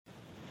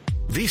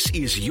This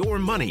is Your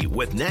Money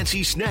with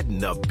Nancy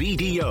Snedden of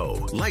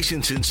BDO,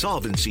 Licensed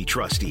Insolvency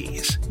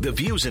Trustees. The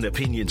views and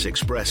opinions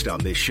expressed on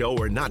this show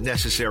are not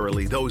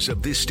necessarily those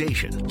of this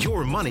station.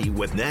 Your Money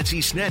with Nancy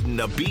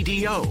Snedden of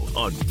BDO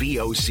on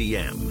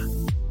VOCM.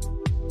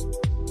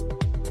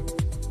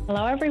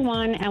 Hello,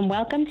 everyone, and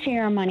welcome to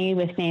Your Money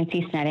with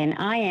Nancy Snedden.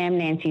 I am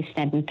Nancy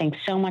Snedden. Thanks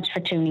so much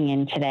for tuning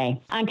in today.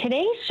 On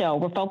today's show,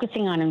 we're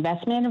focusing on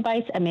investment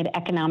advice amid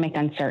economic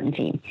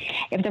uncertainty.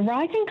 If the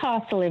rising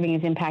cost of living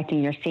is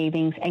impacting your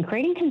savings and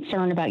creating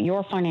concern about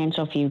your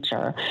financial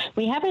future,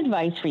 we have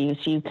advice for you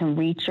so you can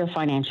reach your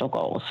financial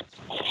goals.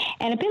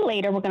 And a bit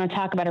later, we're going to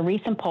talk about a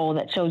recent poll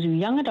that shows you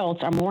young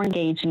adults are more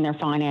engaged in their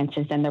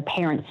finances than their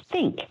parents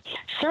think.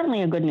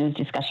 Certainly a good news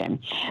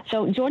discussion.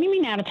 So joining me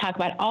now to talk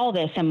about all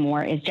this and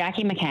more is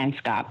Jackie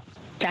McCann-Scott.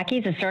 Jackie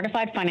is a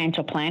certified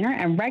financial planner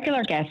and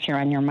regular guest here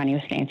on Your Money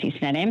with Nancy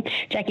Snedden.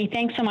 Jackie,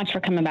 thanks so much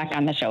for coming back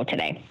on the show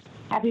today.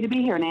 Happy to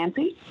be here,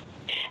 Nancy.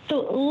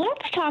 So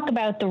let's talk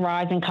about the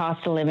rising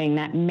cost of living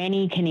that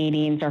many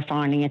Canadians are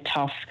finding it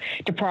tough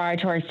to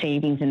prioritize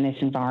savings in this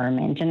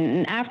environment.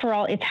 And after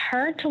all, it's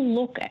hard to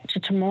look to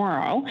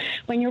tomorrow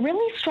when you're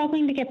really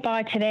struggling to get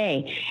by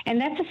today.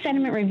 And that's a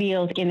sentiment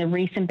revealed in the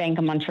recent Bank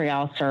of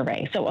Montreal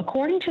survey. So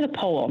according to the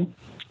poll,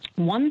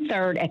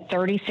 1/3 at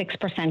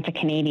 36% of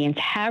Canadians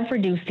have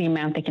reduced the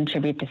amount they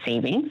contribute to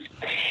savings.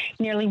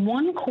 Nearly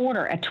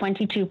 1/4 at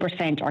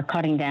 22% are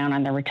cutting down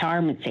on their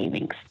retirement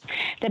savings.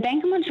 The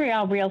Bank of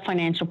Montreal Real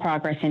Financial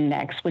Progress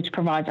Index, which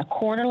provides a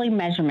quarterly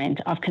measurement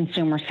of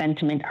consumer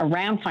sentiment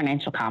around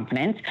financial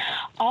confidence,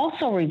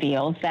 also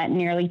reveals that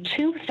nearly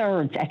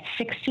 2/3 at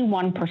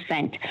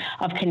 61%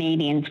 of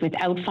Canadians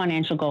without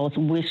financial goals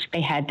wish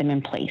they had them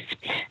in place.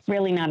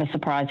 Really not a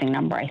surprising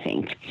number, I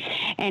think.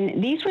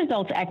 And these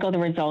results echo the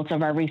results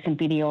of our recent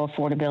BDO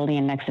Affordability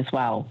Index as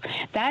well.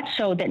 That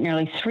showed that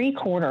nearly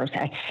 3/4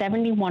 at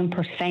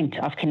 71%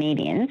 of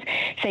Canadians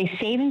say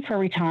saving for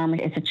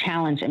retirement is a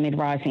challenge amid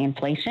rising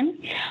inflation.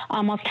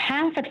 Almost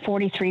half at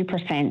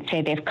 43%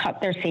 say they've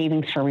cut their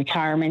savings for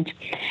retirement.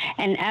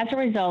 And as a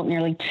result,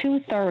 nearly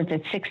 2/3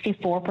 at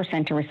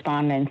 64% of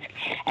respondents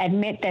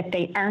admit that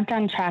they aren't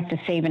on track to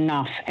save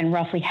enough. And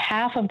roughly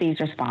half of these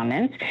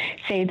respondents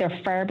say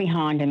they're far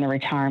behind in their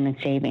retirement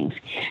savings.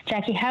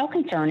 Jackie, how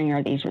concerning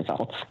are these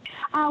results?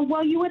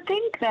 Well, you would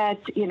think that,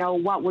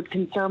 what would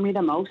concern me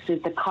the most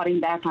is the cutting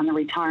back on the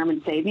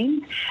retirement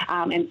savings.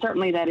 And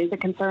certainly that is a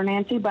concern,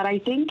 Nancy. But I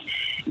think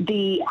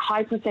the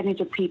high percentage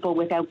of people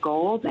without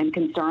goals and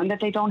concerned that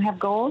they don't have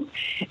goals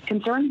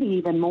concerns me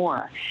even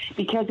more.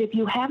 Because if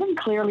you haven't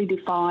clearly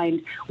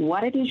defined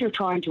what it is you're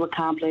trying to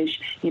accomplish,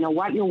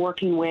 what you're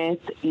working with,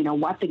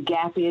 what the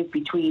gap is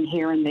between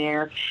here and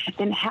there,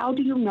 then how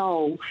do you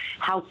know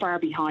how far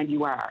behind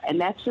you are? And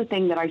that's the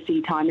thing that I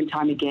see time and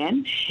time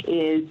again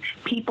is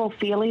people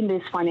feeling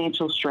this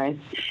financial stress,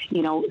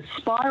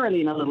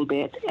 spiraling a little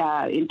bit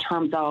in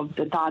terms of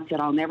the thoughts that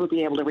I'll never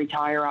be able to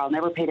retire, I'll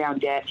never pay down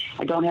debt,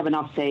 I don't have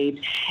enough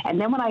saved. And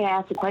then when I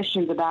ask the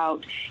questions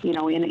about,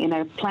 in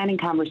a planning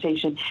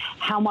conversation,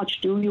 how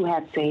much do you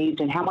have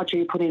saved and how much are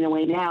you putting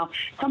away now,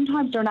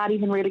 sometimes they're not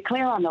even really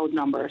clear on those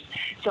numbers.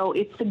 So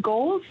it's the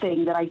goals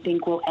thing that I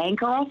think will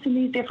anchor us in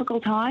these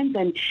difficult times.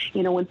 And,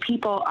 when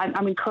people,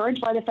 I'm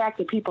encouraged by the fact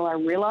that people are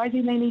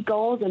realizing they need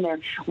goals and they're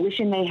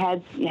wishing they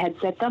had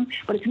set them,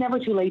 but it's never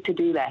too late to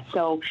do that.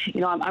 So,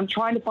 I'm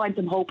trying to find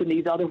some hope in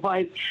these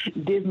otherwise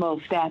dismal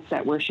stats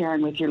that we're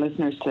sharing with your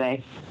listeners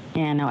today.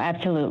 Yeah, no,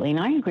 absolutely. And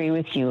I agree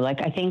with you.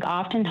 I think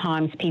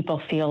oftentimes people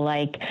feel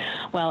like,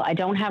 well, I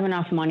don't have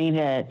enough money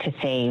to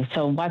save.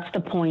 So what's the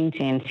point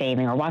in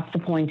saving or what's the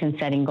point in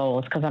setting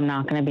goals because I'm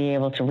not going to be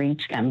able to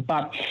reach them.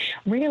 But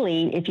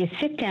really, if you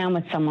sit down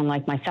with someone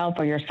like myself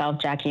or yourself,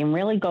 Jackie, and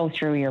really go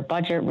through your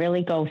budget,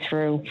 really go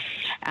through,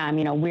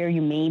 where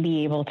you may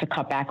be able to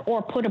cut back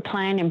or put a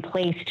plan in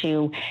place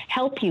to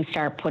help you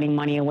start putting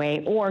money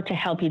away or to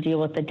help you deal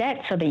with the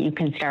debt so that you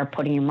can start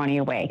putting your money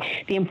away.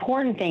 The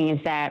important thing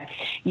is that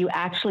you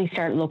actually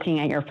start looking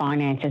at your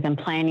finances and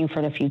planning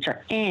for the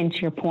future and, to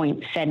your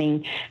point,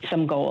 setting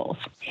some goals.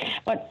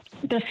 But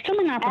there's still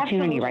an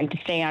opportunity, right, to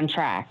stay on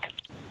track.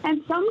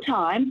 And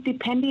sometimes,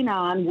 depending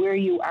on where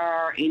you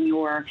are in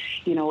your,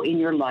 in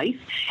your life,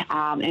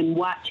 and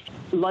what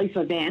life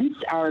events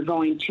are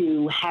going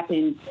to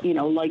happen,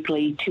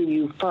 likely to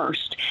you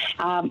first,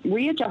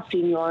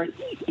 readjusting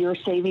your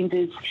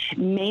savings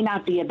may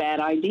not be a bad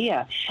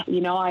idea.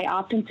 I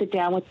often sit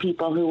down with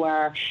people who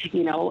are,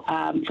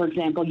 for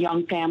example,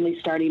 young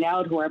families starting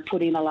out who are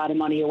putting a lot of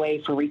money away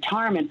for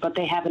retirement, but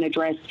they haven't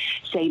addressed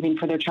saving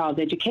for their child's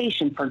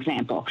education, for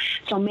example.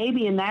 So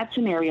maybe in that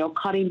scenario,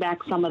 cutting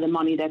back some of the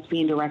money that's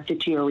being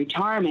directed to your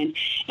retirement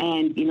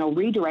and,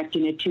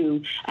 redirecting it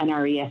to an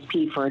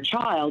RESP for a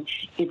child,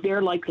 if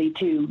they're likely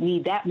to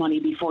need that money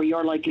before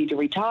you're likely to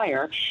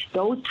retire,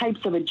 those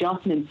types of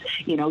adjustments,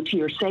 to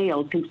your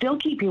sales can still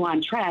keep you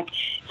on track.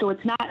 So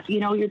it's not,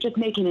 you're just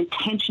making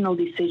intentional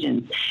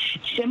decisions.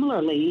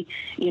 Similarly,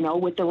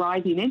 with the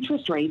rising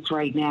interest rates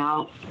right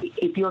now,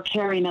 if you're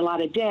carrying a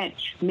lot of debt,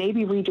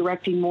 maybe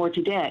redirecting more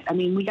to debt. I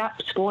mean, we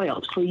got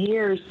spoiled. For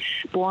years,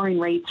 borrowing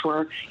rates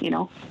were,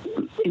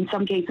 in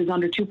some cases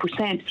under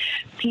 2%,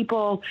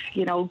 people,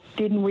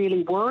 didn't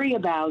really worry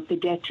about the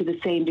debt to the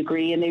same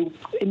degree, and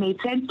it made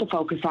sense to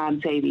focus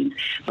on savings.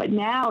 But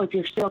now, if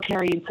you're still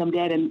carrying some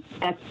debt and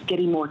that's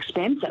getting more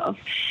expensive,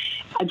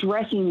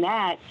 addressing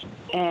that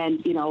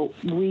and,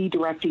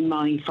 redirecting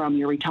money from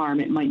your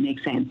retirement might make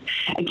sense.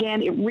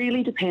 Again, it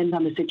really depends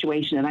on the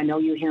situation, and I know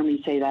you hear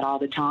me say that all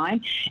the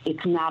time.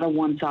 It's not a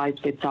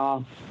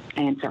one-size-fits-all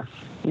answer.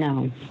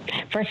 No,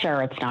 for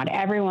sure it's not.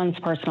 Everyone's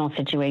personal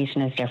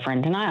situation is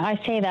different. And I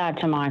say that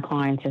to my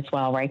clients as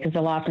well, right? Because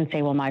they'll often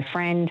say, well, my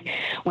friend,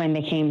 when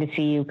they came to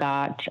see you,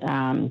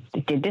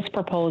 did this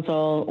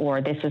proposal,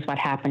 or this is what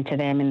happened to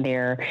them in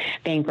their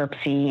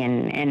bankruptcy,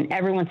 and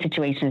everyone's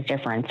situation is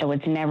different. So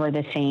it's never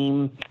the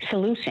same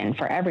solution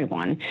for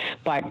everyone.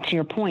 But to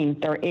your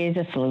point, there is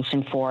a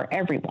solution for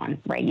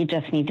everyone, right? You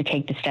just need to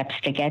take the steps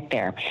to get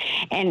there.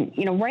 And,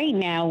 right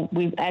now,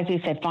 as you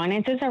said,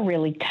 finances are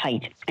really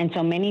tight. And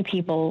so many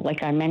people,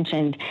 like I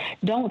mentioned,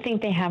 don't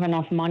think they have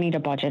enough money to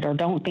budget, or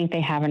don't think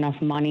they have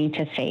enough money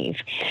to save.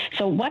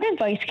 So what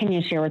advice can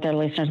you share with our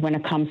listeners when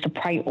it comes to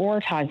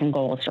prioritizing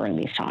goals during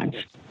these times?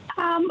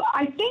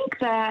 I think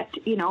that,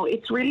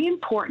 it's really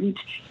important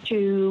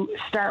to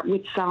start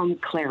with some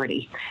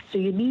clarity. So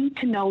you need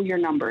to know your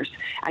numbers.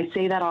 I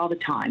say that all the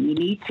time. You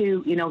need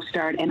to,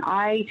 start. And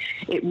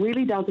it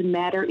really doesn't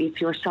matter if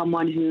you're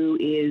someone who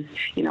is,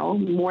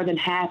 more than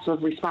half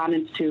of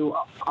respondents to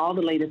all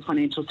the latest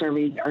financial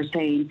surveys are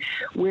saying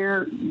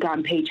we're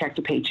gone paycheck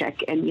to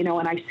paycheck. And,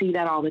 and I see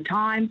that all the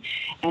time.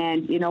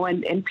 And,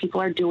 and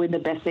people are doing the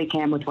best they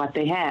can with what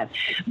they have.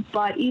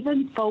 But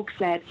even folks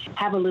that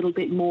have a little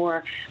bit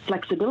more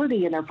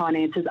flexibility in their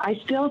finances, I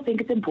still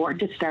think it's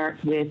important to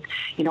start with,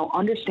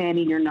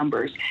 understanding your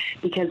numbers.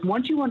 Because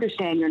once you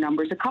understand your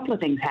numbers, a couple of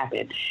things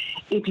happen.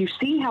 If you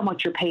see how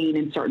much you're paying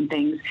in certain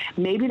things,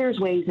 maybe there's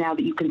ways now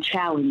that you can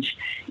challenge,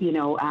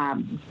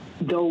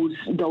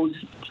 those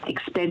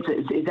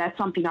expenses. Is that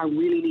something I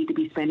really need to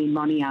be spending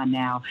money on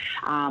now?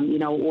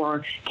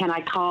 Or can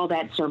I call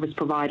that service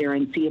provider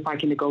and see if I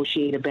can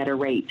negotiate a better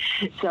rate?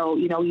 So,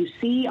 you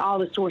see all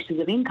the sources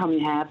of income you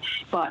have,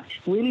 but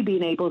really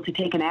being able to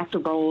take an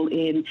active role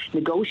in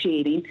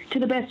negotiating to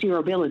the best of your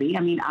ability.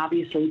 I mean,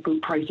 obviously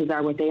food prices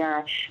are what they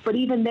are, but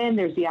even then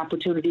there's the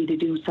opportunity to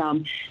do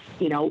some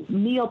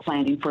meal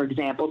planning, for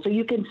example. So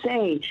you can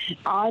say,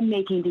 I'm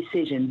making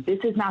decisions. This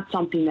is not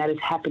something that is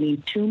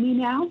happening to me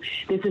now.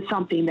 This is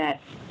something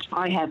that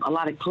I have a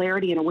lot of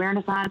clarity and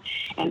awareness on,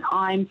 and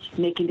I'm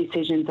making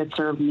decisions that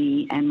serve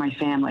me and my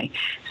family.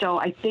 So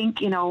I think,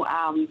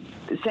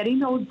 setting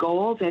those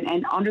goals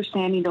and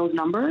understanding those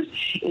numbers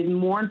is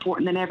more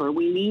important than ever.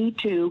 We need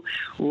to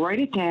write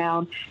it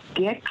down,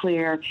 get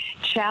clear,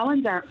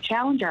 challenge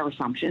our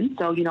assumptions.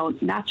 So,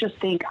 not just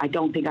think, I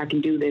don't think I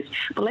can do this,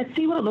 but let's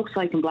see what it looks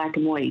like in black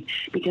and white.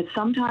 Because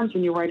sometimes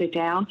when you write it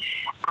down,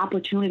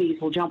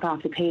 opportunities will jump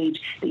off the page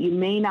that you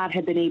may not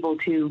have been able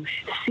to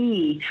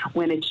see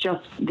when it's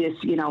just this,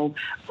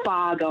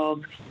 fog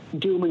of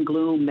doom and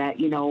gloom that,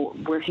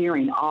 we're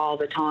hearing all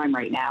the time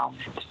right now.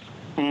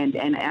 And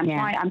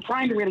I'm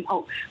trying to really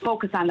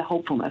focus on the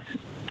hopefulness.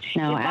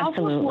 No, it's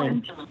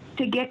absolutely. Also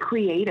to get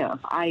creative.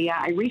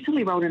 I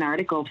recently wrote an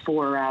article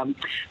for a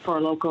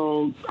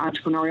local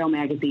entrepreneurial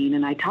magazine,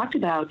 and I talked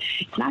about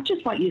it's not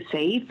just what you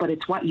save, but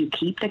it's what you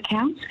keep that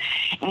counts,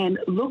 and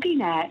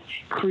looking at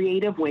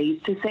creative ways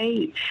to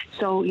save.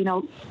 So,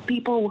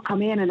 people will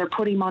come in and they're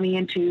putting money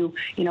into,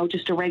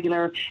 just a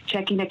regular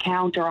checking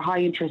account or a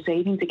high interest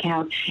savings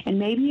account. And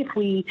maybe if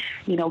we,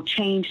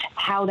 changed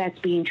how that's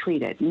being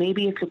treated,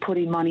 maybe if you're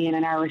putting money in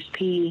an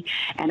RSP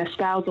and a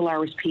spousal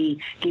RSP,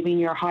 giving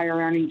your higher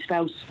earning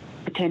spouse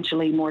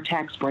potentially more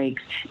tax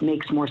breaks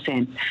makes more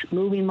sense.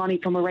 Moving money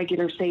from a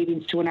regular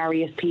savings to an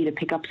RESP to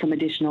pick up some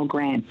additional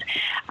grants.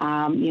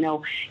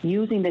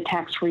 Using the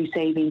tax-free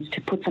savings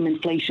to put some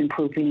inflation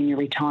proofing in your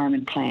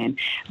retirement plan.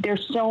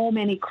 There's so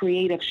many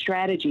creative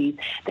strategies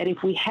that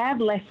if we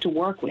have less to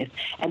work with,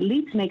 at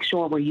least make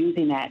sure we're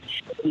using that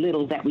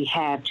little that we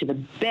have to the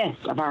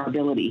best of our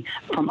ability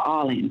from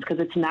all ends, because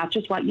it's not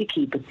just what you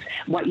keep, it's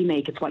what you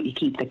make, it's what you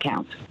keep that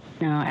counts.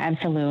 No,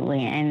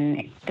 absolutely.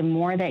 And the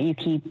more that you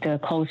keep, the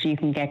closer you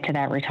can get to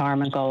that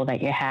retirement goal that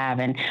you have.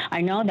 And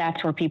I know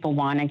that's where people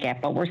want to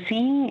get, but we're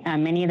seeing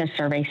many of the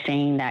surveys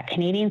saying that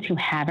Canadians who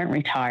haven't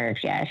retired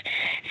yet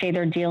say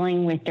they're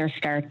delaying their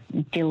start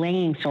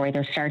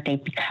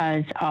date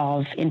because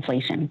of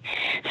inflation.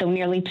 So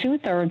nearly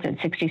 2/3 at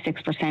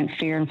 66%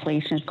 fear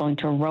inflation is going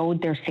to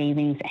erode their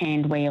savings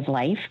and way of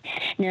life.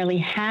 Nearly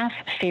half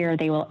fear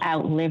they will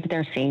outlive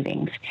their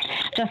savings.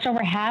 Just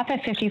over half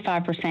at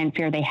 55%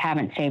 fear they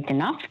haven't saved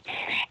enough.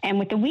 And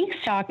with the weak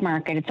stock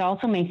market, it's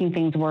also making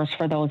things worse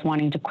for those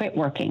wanting to quit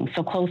working.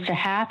 So close to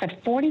half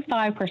at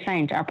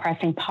 45% are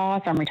pressing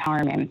pause on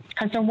retirement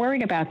because they're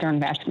worried about their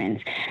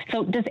investments.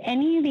 So does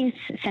any of these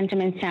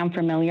sentiments sound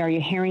familiar? Are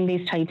you hearing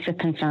these types of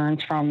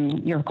concerns from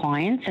your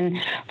clients? And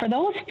for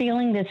those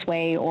feeling this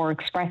way or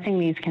expressing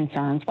these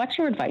concerns, what's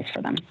your advice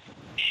for them?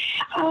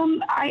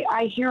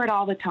 I hear it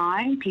all the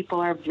time. People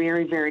are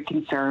very, very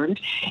concerned.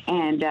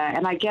 And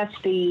I guess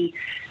the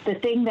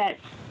thing that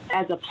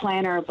as a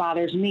planner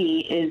bothers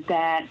me is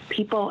that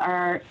people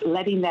are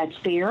letting that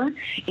fear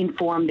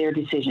inform their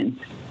decisions.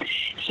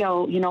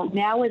 So,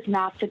 now is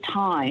not the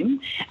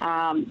time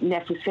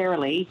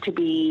necessarily to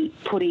be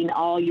putting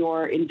all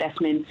your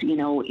investments,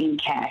 in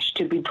cash,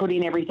 to be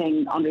putting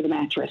everything under the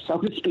mattress, so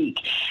to speak.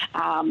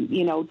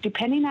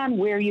 Depending on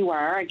where you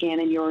are, again,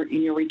 in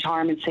your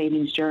retirement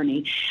savings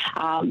journey,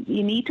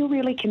 you need to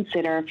really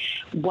consider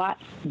what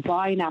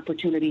buying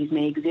opportunities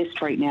may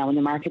exist right now in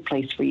the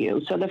marketplace for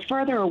you. So the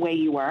further away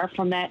you are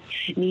from that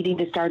needing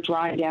to start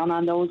drawing down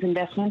on those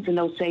investments and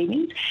those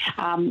savings,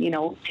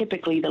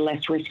 typically the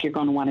less risk you're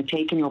going to want to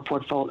take in your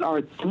portfolio,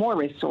 or the more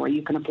risk,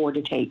 you can afford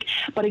to take.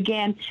 But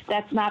again,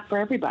 that's not for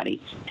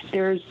everybody.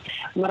 There's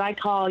what I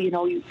call,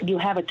 you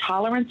have a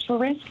tolerance for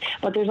risk,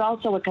 but there's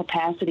also a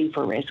capacity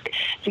for risk.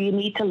 So you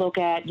need to look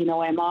at,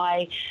 am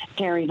I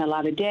carrying a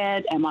lot of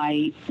debt? Am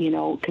I,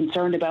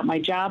 concerned about my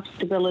job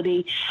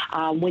stability?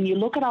 When you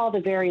look at all the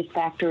various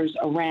factors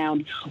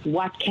around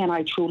what can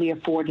I truly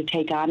afford to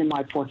take on in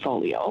my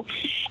portfolio,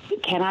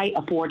 can I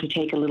afford to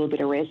take a little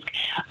bit of risk?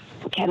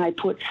 Can I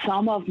put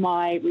some of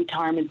my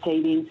retirement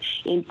savings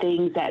in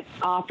things that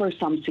offer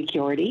some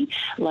security,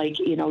 like,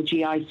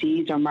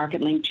 GICs or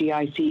market-linked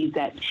GICs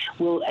that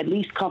will at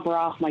least cover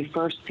off my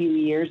first few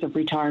years of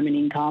retirement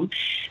income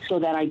so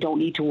that I don't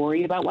need to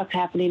worry about what's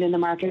happening in the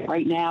market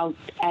right now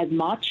as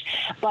much,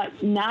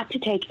 but not to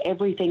take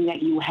everything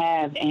that you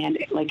have and,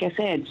 like I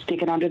said,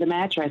 stick it under the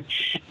mattress.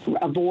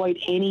 Avoid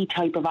any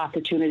type of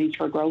opportunities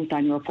for growth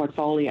on your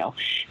portfolio.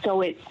 So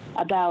it's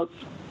about,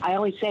 I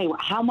always say,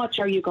 how much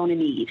are you going to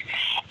need?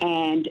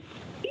 And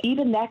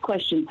even that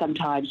question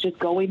sometimes, just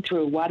going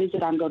through, what is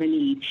it I'm going to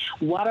need?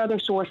 What other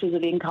sources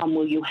of income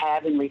will you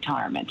have in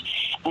retirement?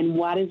 And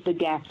what is the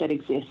gap that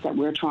exists that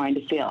we're trying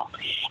to fill?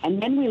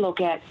 And then we look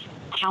at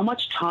how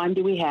much time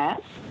do we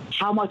have?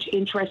 How much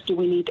interest do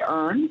we need to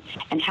earn,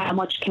 and how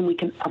much can we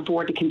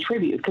afford to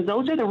contribute? Because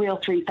those are the real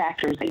three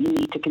factors that you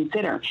need to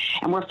consider.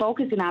 And we're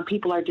focusing on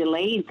people are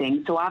delaying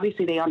things, so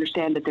obviously they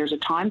understand that there's a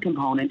time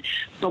component,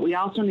 but we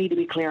also need to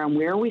be clear on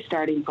where are we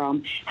starting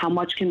from, how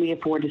much can we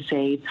afford to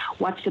save,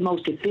 what's the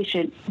most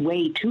efficient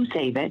way to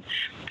save it,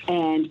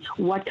 and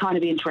what kind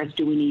of interest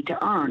do we need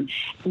to earn.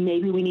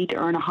 Maybe we need to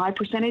earn a high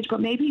percentage,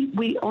 but maybe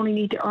we only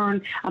need to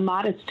earn a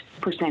modest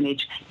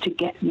percentage to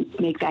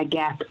make that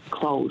gap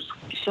close.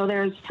 So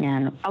there's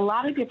a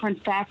lot of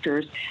different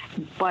factors,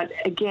 but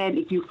again,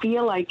 if you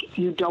feel like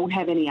you don't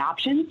have any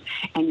options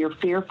and you're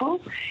fearful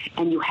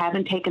and you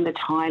haven't taken the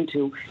time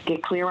to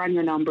get clear on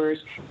your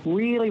numbers,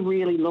 really,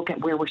 really look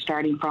at where we're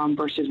starting from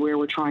versus where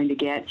we're trying to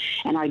get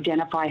and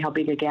identify how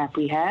big a gap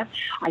we have,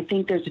 I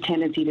think there's a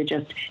tendency to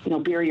just,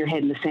 bury your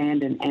head in the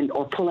sand and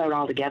or pull out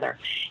altogether.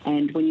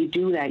 And when you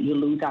do that, you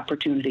lose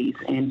opportunities.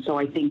 And so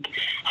I think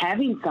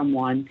having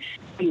someone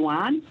you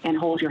on and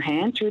hold your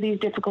hand through these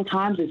difficult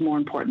times is more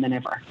important than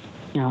ever.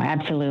 No,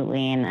 absolutely.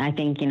 And I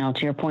think, to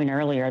your point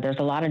earlier, there's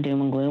a lot of doom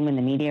and gloom in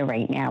the media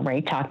right now,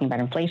 right? Talking about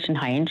inflation,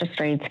 high interest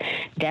rates,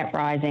 debt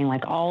rising,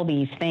 like all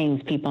these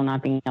things, people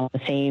not being able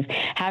to save.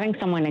 Having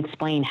someone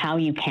explain how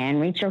you can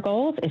reach your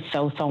goals is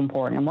so, so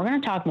important. And we're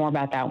going to talk more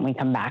about that when we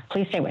come back.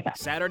 Please stay with us.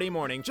 Saturday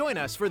morning, join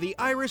us for the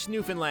Irish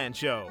Newfoundland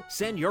Show.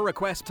 Send your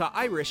request to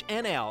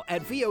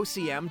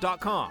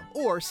irishnl@vocm.com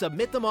or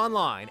submit them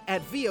online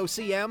at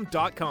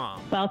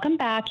vocm.com. Welcome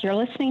back. You're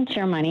listening to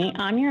Your Money.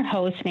 I'm your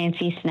host,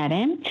 Nancy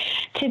Sneddon.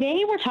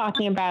 Today, we're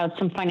talking about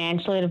some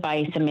financial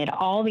advice amid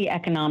all the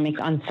economic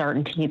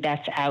uncertainty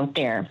that's out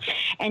there.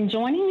 And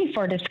joining me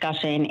for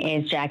discussion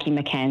is Jackie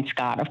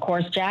McCann-Scott. Of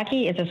course,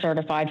 Jackie is a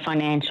certified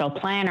financial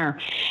planner,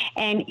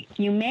 and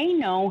you may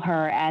know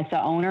her as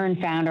the owner and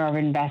founder of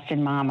Invested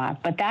Mama,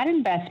 but that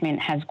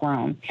investment has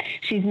grown.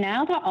 She's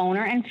now the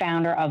owner and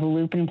founder of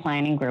Lupin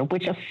Planning Group,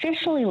 which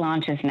officially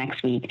launches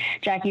next week.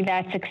 Jackie,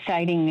 that's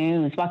exciting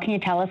news. What can you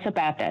tell us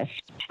about this?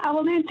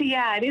 Well, Nancy,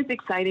 yeah, it is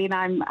exciting.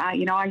 I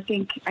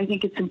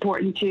think it's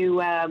important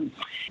to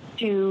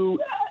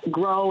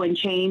grow and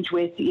change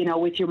with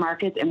your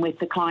market and with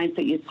the clients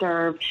that you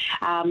serve.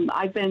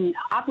 I've been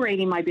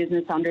operating my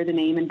business under the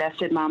name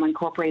Invested Mama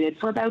Incorporated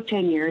for about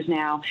 10 years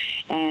now,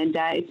 and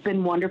it's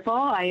been wonderful.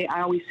 I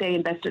always say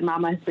Invested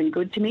Mama has been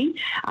good to me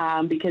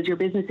because your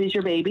business is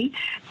your baby.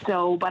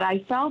 So, but I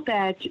felt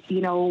that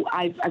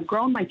I've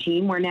grown my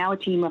team. We're now a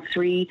team of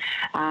 3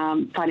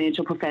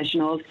 financial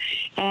professionals,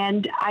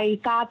 and I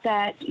thought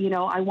that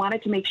I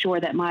wanted to make sure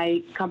that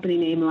my company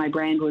name and my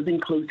brand was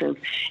inclusive,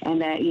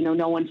 and that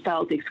no one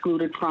felt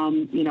excluded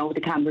from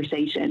the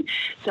conversation.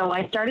 So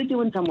I started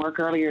doing some work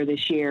earlier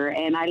this year,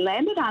 and I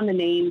landed on the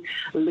name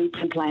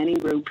Lupin Planning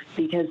Group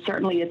because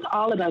certainly it's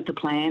all about the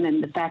plan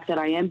and the fact that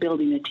I am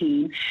building a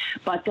team.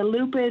 But the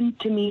Lupin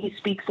to me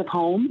speaks of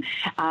home.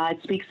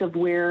 It speaks of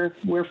where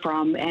we're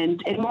from,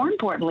 and more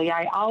importantly,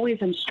 I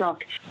always am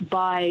struck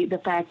by the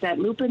fact that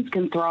Lupins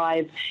can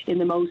thrive in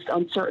the most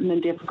uncertain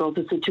and difficult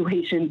of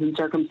situations and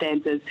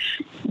circumstances.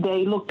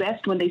 They look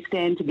best when they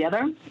stand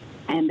together.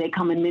 And they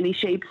come in many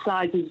shapes,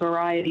 sizes,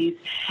 varieties.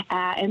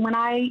 And when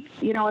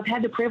I've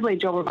had the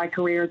privilege over my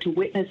career to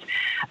witness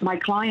my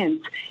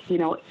clients,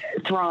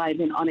 thrive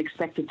in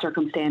unexpected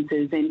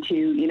circumstances and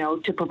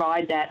to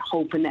provide that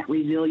hope and that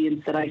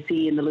resilience that I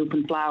see in the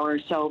lupin flower.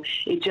 So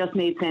it just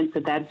made sense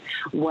that that's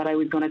what I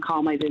was going to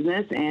call my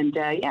business. And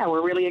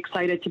we're really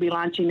excited to be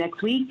launching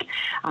next week.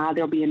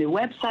 There'll be a new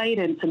website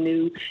and some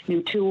new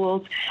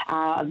tools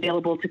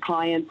available to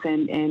clients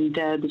and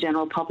the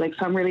general public.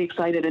 So I'm really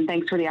excited, and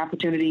thanks for the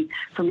opportunity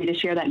for me to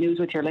share that news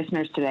with your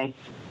listeners today.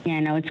 Yeah,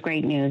 no, it's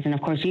great news. And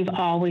of course, you've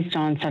always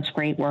done such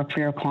great work for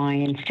your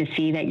clients. To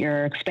see that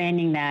you're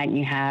expanding that and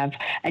you have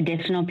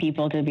additional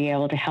people to be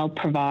able to help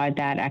provide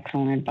that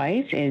excellent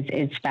advice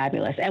is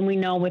fabulous. And we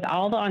know with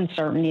all the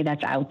uncertainty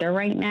that's out there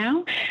right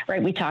now,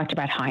 right, we talked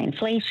about high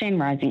inflation,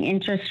 rising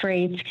interest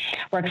rates.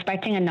 We're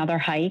expecting another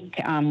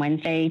hike on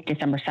Wednesday,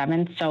 December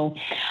 7th. So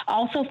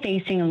also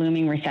facing a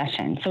looming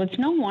recession. So it's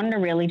no wonder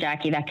really,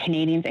 Jackie, that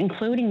Canadians,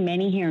 including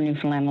many here in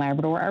Newfoundland and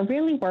Labrador, are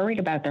really worried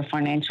about their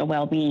financial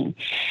well-being.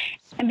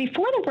 And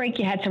before the break,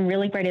 you had some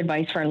really great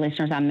advice for our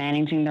listeners on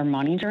managing their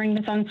money during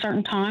these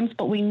uncertain times.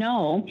 But we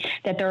know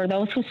that there are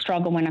those who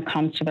struggle when it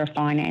comes to their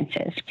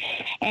finances.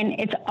 And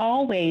it's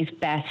always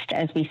best,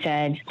 as we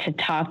said, to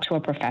talk to a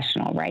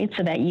professional, right?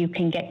 So that you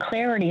can get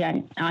clarity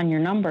on your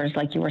numbers,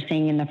 like you were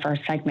saying in the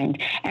first segment,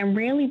 and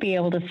really be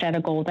able to set a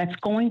goal that's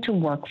going to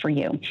work for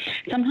you.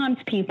 Sometimes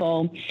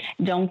people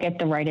don't get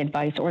the right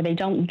advice, or they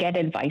don't get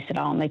advice at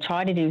all, and they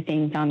try to do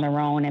things on their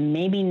own and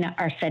maybe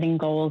are setting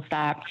goals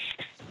that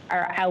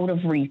are out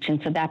of reach,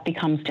 and so that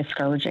becomes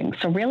discouraging.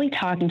 So really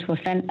talking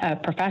to a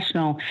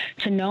professional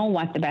to know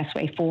what the best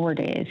way forward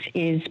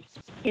is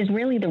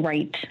really the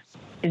right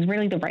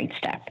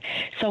step.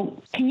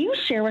 So can you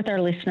share with our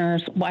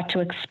listeners what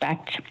to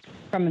expect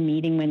from a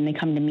meeting when they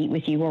come to meet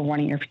with you or one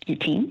of your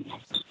team?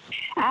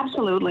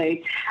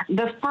 Absolutely.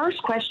 The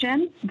first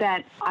question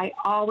that I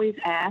always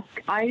ask,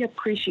 I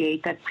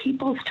appreciate that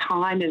people's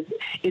time is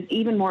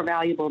even more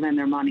valuable than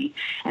their money.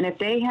 And if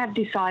they have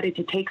decided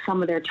to take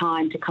some of their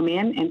time to come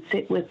in and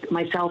sit with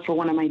myself or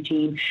one of my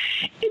team,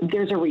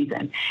 there's a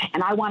reason.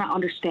 And I want to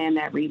understand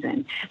that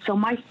reason. So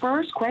my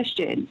first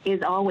question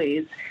is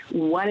always,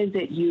 what is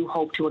it you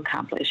hope to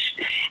accomplish?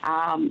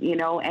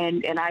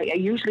 And I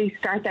usually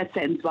start that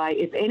sentence by,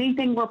 if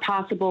anything were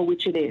possible,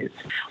 which it is,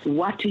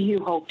 what do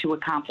you hope to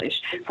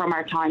accomplish from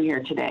our time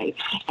here today?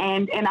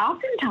 And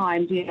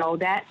oftentimes,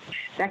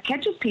 that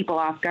catches people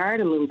off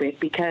guard a little bit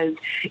because,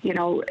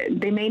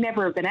 they may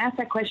never have been asked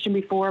that question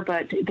before,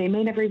 but they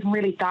may never even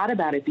really thought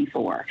about it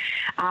before.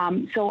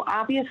 So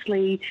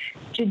obviously,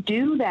 to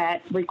do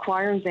that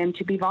requires them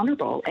to be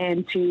vulnerable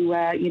and to,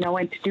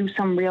 and to do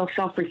some real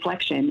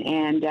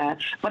self-reflection.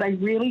 But I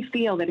really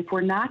feel that if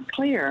we're not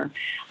clear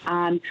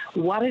on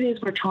what it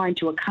is we're trying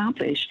to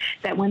accomplish,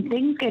 that when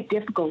things get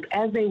difficult,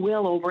 as they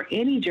will over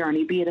any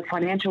journey, be it a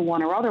financial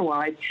one or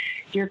otherwise,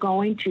 you're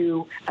going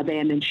to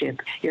abandon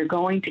ship. You're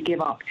going to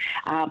give up.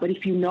 But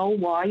if you know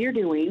why you're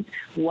doing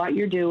what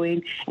you're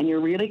doing, and you're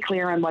really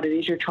clear on what it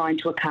is you're trying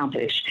to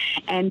accomplish,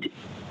 and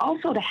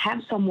also to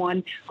have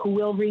someone who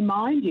will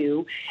remind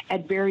you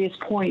at various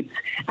points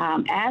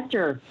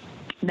after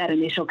that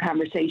initial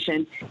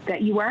conversation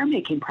that you are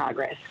making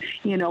progress.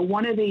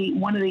 One of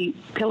the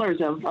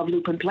pillars of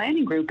Lupin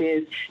Planning Group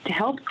is to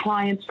help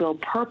clients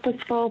build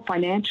purposeful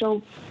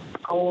financial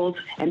goals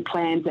and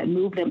plans that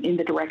move them in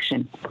the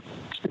direction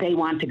they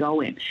want to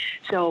go in.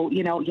 So,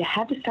 you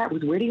have to start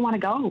with, where do you want to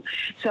go?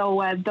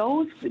 So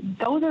those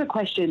are the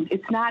questions.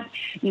 It's not,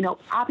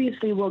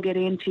 obviously we'll get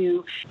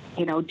into,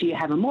 do you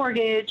have a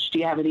mortgage? Do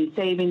you have any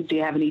savings? Do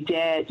you have any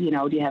debt? Do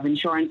you have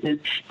insurances?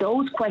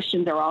 Those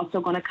questions are also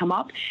going to come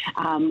up.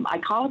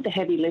 I call it the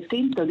heavy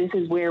lifting. So this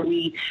is where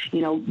we,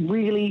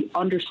 really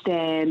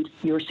understand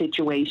your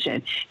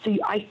situation. So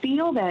I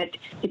feel that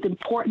it's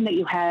important that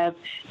you have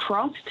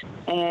trust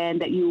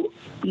and that you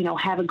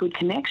have a good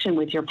connection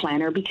with your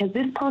planner, because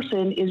this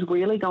person is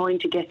really going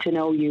to get to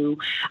know you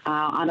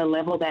on a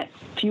level that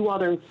few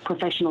other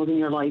professionals in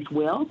your life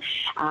will.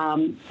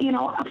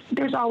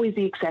 There's always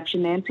the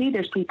exception, Nancy.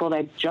 There's people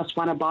that just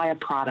want to buy a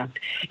product.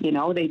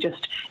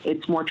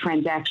 It's more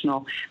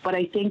transactional. But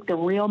I think the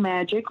real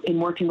magic in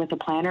working with a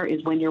planner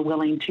is when you're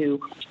willing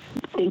to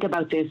think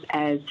about this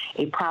as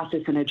a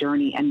process and a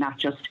journey, and not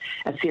just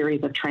a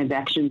series of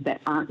transactions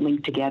that aren't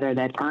linked together,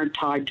 that aren't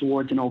tied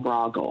towards an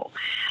overall goal.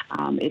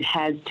 It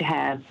has to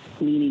have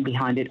meaning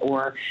behind it,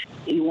 or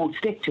you won't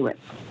stick to it.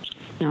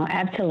 No,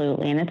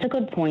 absolutely. And it's a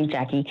good point,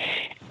 Jackie.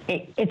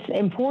 It's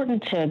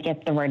important to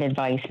get the right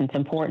advice, and it's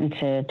important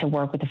to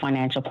work with a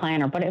financial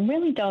planner, but it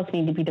really does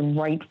need to be the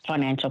right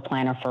financial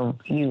planner for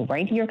you,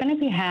 right? You're going to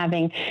be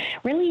having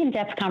really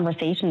in-depth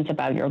conversations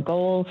about your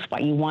goals,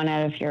 what you want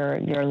out of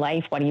your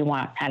life, what do you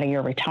want out of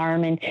your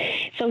retirement.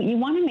 So you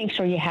want to make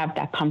sure you have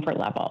that comfort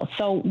level.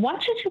 So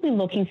what should you be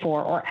looking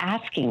for or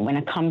asking when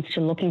it comes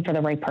to looking for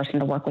the right person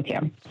to work with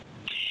you?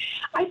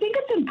 I think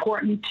it's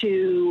important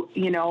to,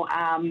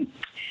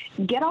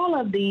 get all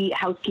of the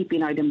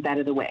housekeeping items out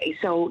of the way.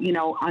 So,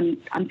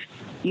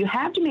 you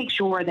have to make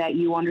sure that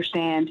you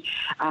understand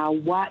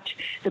what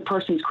the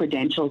person's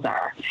credentials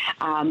are.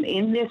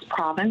 In this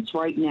province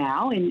right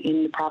now,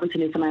 in the province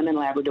of Newfoundland and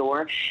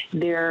Labrador,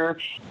 there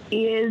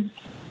is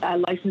a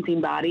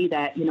licensing body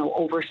that,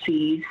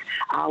 oversees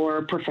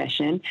our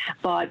profession,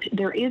 but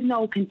there is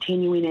no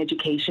continuing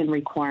education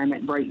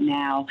requirement right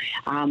now,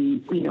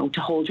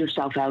 to hold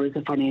yourself out as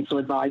a financial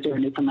advisor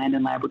in Newfoundland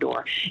and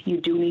Labrador.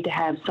 You do need to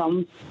have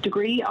some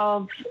degree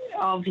of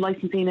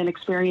licensing and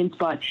experience,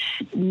 but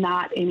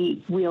not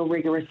any real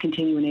rigorous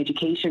continuing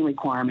education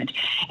requirement.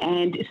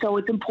 And so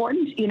it's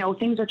important,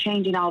 things are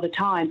changing all the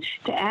time,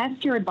 to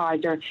ask your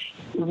advisor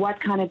what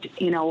kind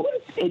of,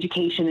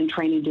 education and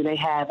training do they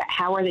have?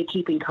 How are they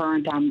keeping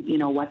current on,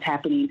 what's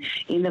happening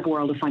in the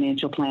world of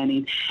financial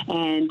planning,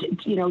 and,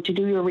 to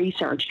do your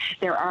research.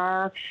 There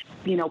are,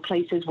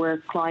 places where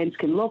clients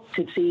can look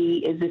to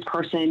see, is this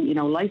person,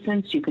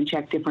 licensed? You can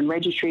check different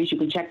registries. You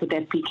can check with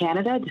FP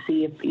Canada to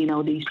see if,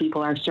 these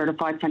people are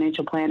certified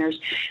financial planners.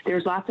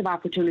 There's lots of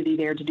opportunity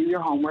there to do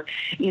your homework.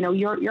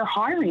 You're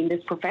hiring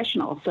this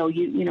professional, so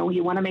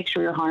you want to make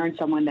sure you're hiring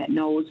someone that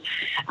knows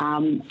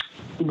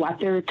what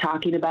they're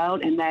talking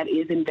about and that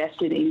is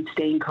invested in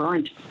staying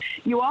current.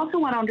 You also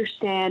want to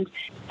understand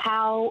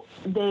how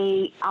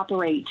they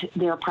operate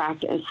their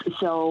practice.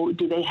 So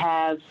do they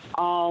have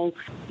all,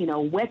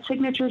 wet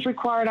signatures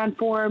required on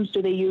forms?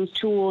 Do they use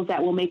tools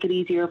that will make it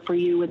easier for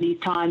you in these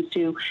times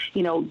to,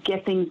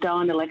 get things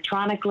done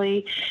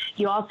electronically?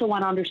 You also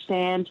want to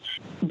understand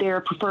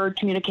their preferred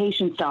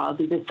communication styles.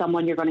 Is this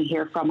someone you're going to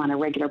hear from on a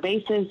regular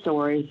basis,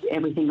 or is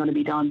everything going to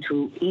be done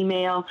through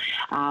email,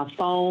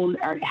 phone,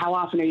 or how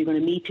often are you going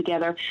to meet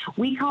together?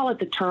 We call it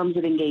the terms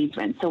of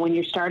engagement. So when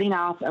you're starting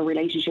off a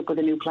relationship with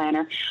a new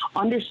planner,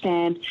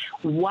 understand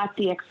what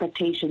the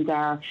expectations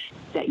are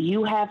that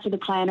you have for the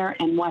planner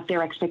and what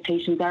their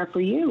expectations are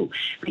for you.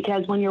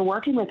 Because when you're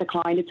working with a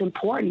client, it's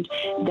important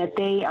that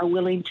they are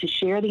willing to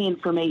share the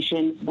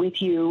information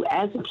with you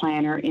as a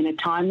planner in a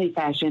timely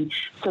fashion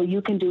so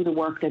you can do the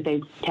work that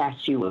they've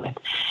tasked you with.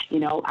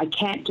 I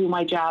can't do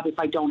my job if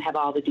I don't have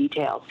all the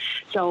details.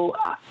 So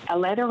a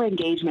letter of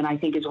engagement, I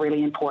think, is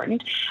really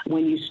important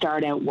when you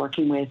start out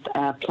working with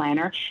a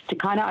planner, to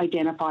kind of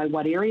identify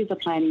what areas of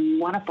planning you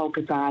want to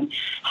focus on,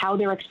 how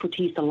their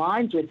expertise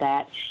aligns with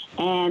that,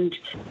 and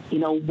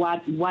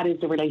what is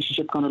the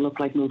relationship going to look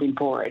like moving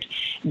forward.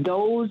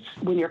 Those,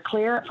 when you're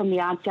clear from the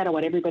onset of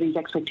what everybody's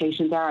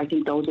expectations are, I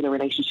think those are the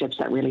relationships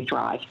that really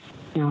thrive.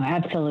 No,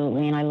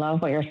 absolutely. And I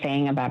love what you're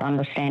saying about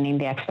understanding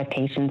the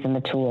expectations and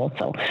the tools.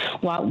 So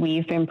what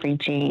we've been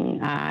preaching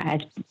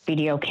at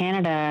BDO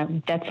Canada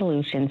Debt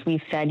Solutions,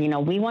 we've said,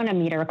 we want to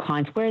meet our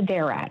clients where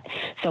they're at.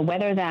 So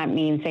whether that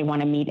means they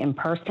want to meet in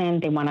person,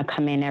 they want to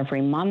come in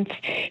every month,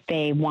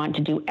 they want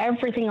to do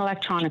everything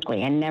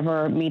electronically and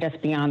never meet us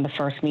beyond the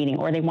first meeting,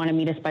 or they want to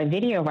meet us by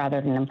video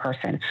rather than in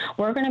person,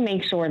 we're going to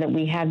make sure that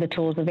we have the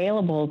tools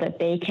available that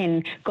they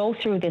can go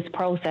through this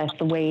process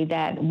the way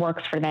that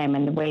works for them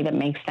and the way that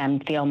makes them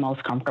feel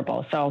most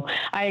comfortable. So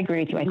I agree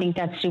with you. I think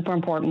that's super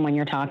important when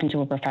you're talking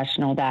to a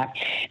professional, that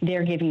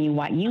they're giving you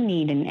what you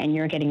need and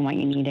you're getting what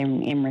you need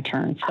in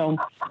return. So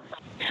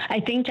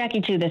I think,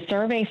 Jackie, too, the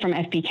survey from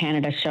FP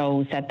Canada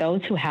shows that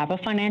those who have a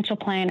financial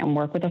plan and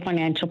work with a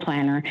financial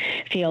planner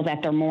feel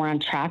that they're more on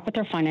track with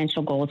their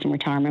financial goals and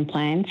retirement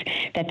plans,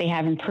 that they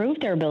have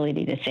improved their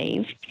ability to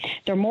save,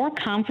 they're more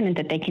confident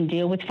that they can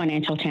deal with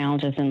financial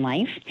challenges in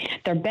life,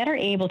 they're better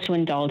able to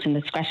indulge in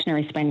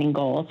discretionary spending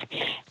goals,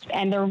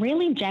 and they're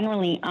really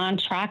generally on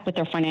track with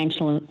their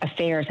financial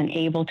affairs and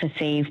able to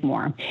save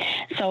more.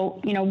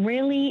 So,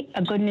 really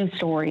a good news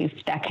story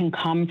that can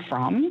come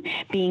from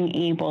being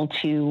able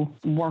to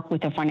work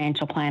with a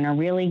financial planner,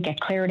 really get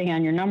clarity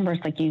on your numbers,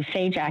 like you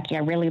say, Jackie. I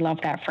really love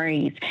that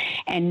phrase,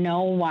 and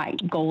know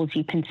what goals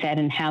you can set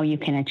and how you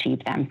can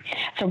achieve them.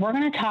 So we're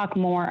going to talk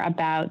more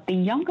about the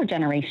younger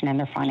generation and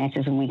their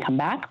finances when we come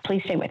back.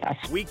 Please stay with us.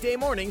 Weekday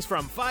mornings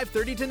from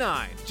 5:30 to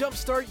 9.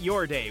 Jumpstart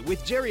your day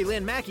with Jerry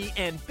Lynn Mackey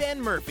and Ben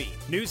Murphy.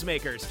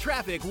 Newsmakers,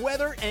 traffic,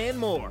 weather, and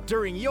more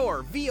during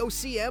your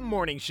VOCM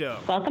morning show.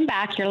 Welcome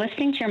back. You're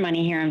listening to Your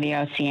Money here on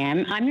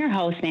VOCM. I'm your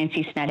host,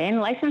 Nancy Snedden,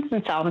 licensed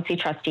insolvency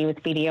trustee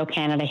with BDO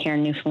Canada here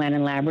in Newfoundland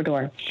and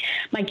Labrador.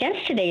 My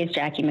guest today is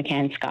Jackie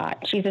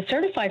McCann-Scott. She's a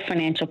certified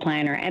financial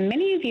planner, and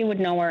many of you would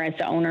know her as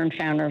the owner and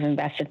founder of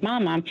Invested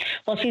Mama.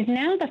 Well, she's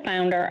now the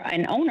founder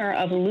and owner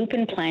of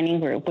Lupin Planning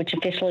Group, which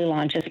officially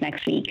launches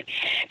next week.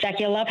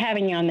 Jackie, I love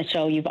having you on the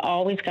show. You've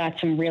always got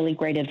some really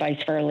great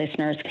advice for our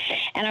listeners.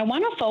 And I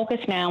want to focus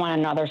now on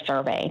another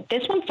survey.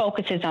 This one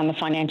focuses on the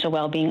financial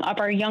well-being of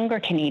our younger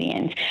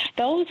Canadians,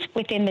 those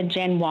within the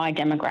Gen Y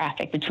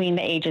demographic between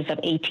the ages of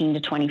 18 to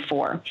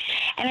 24.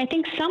 And I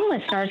think some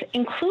listeners,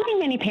 including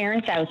many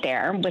parents out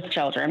there with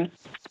children,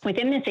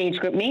 within this age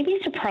group may be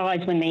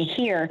surprised when they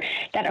hear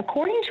that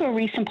according to a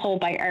recent poll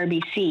by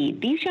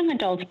RBC, these young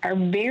adults are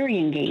very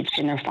engaged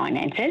in their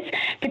finances,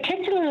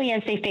 particularly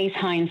as they face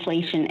high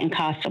inflation and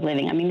cost of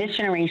living. I mean, this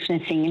generation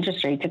is seeing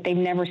interest rates that they've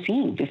never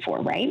seen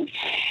before, right?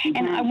 Mm-hmm.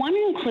 And I want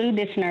to include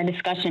this in our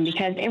discussion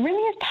because it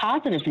really is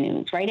positive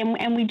news, right?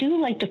 And we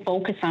do like to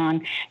focus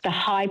on the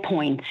high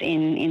points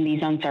in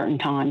these uncertain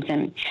times.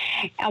 And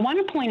I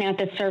want to point out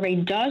that the survey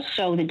does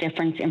show the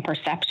difference in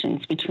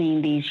perceptions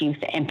between these youth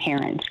and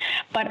parents.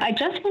 But I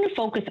just want to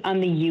focus on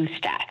the youth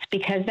stats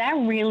because that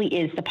really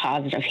is the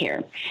positive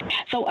here.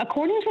 So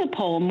according to the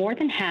poll, more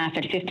than half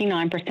at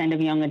 59%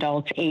 of young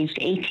adults aged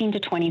 18 to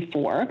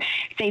 24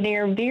 say they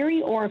are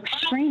very or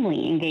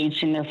extremely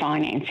engaged in their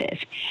finances.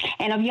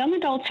 And of young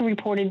adults who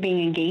reported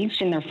being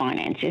engaged in their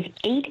finances,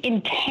 8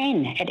 in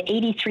 10 at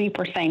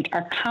 83%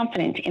 are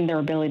confident in their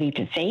ability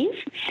to save.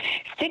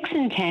 6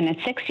 in 10 at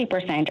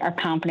 60% are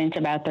confident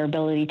about their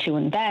ability to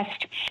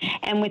invest.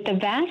 And with the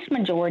vast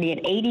majority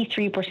at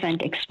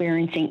 83%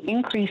 experiencing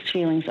increased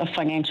feelings of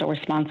financial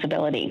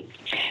responsibility.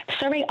 The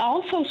survey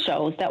also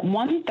shows that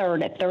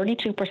 1/3 at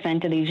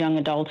 32% of these young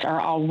adults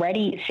are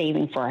already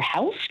saving for a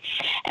house,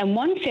 and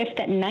 1/5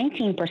 at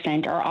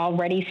 19% are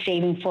already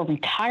saving for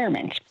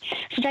retirement.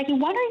 So, Jackie,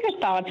 what are your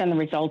thoughts on the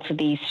results of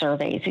these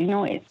surveys? You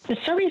know, the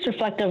survey is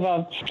reflective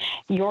of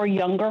your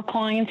younger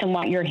clients and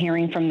what you're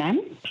hearing from them?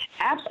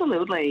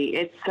 Absolutely.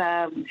 It's,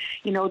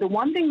 the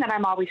one thing that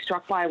I'm always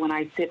struck by when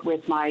I sit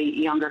with my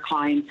younger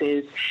clients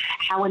is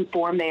how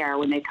informed they are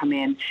when they come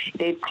in.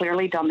 They've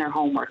clearly done their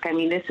homework. I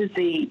mean, this is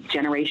the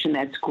generation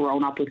that's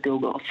grown up with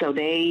Google. So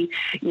they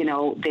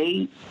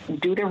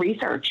do their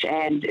research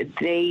and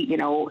they,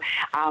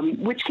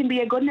 which can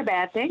be a good and a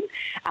bad thing,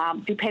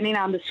 depending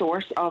on the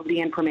source of the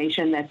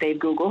information that they've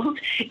Googled.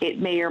 It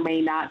may or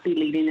may not be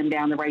leading them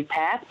down the right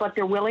path, but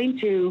they're willing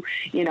to,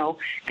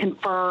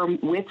 confirm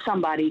with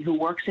somebody who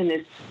works in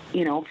this,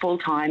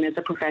 full-time as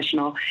a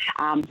professional.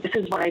 This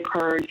is what I've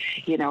heard,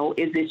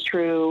 is this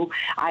true?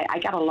 I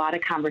got a lot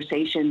of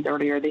conversations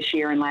earlier this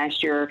year and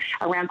last year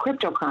around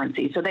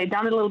cryptocurrency. So they've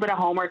done a little bit of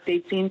homework.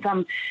 They've seen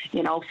some,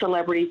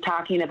 celebrities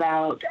talking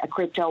about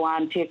crypto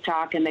on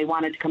TikTok, and they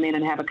wanted to come in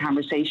and have a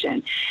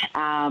conversation,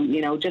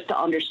 just to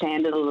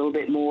understand it a little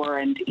bit more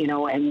and,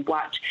 and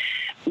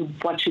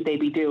what should they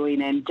be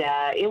doing. And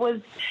it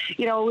was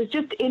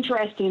just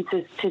interesting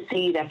to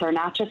see that they're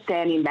not just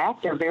standing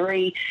back. They're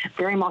very,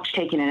 very much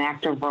taking an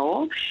active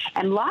role.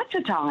 And lots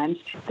of times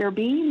they're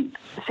being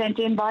sent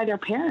in by their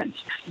parents.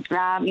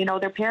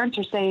 Their parents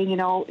are saying,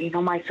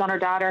 my son or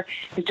daughter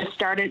has just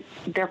started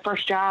their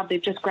first job.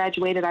 They've just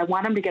graduated. I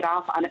want them to get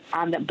off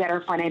on the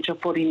better financial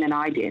footing than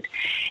I did.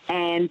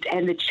 And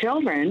the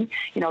children,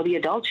 the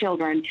adult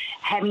children,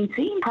 having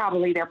seen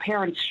probably their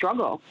parents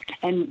struggle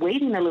and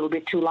waiting a little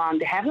bit too long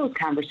to have those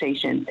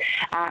conversations,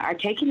 are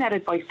taking that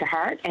advice to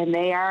heart, and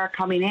they are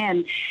coming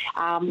in,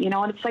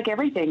 and it's like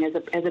everything.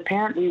 As a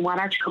parent, we want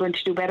our children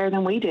to do better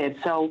than we did.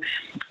 So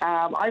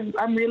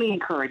I'm really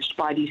encouraged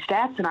by these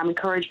stats, and I'm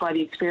encouraged by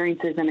the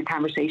experiences and the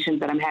conversations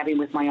that I'm having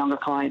with my younger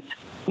clients.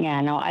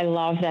 Yeah, no, I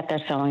love that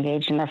they're so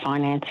engaged in their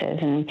finances.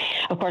 And,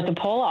 of course, the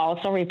poll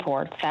also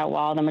reports that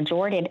while the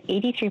majority at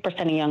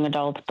 83% of young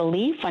adults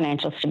believe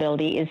financial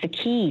stability is the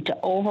key to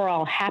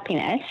overall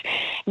happiness,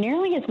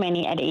 nearly as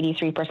many at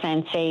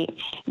 83% say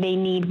they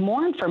need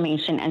more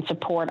information and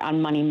support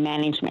on money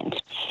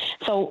management.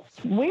 So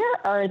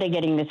where are they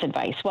getting this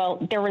advice?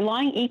 Well, they're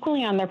relying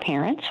equally on their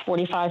parents,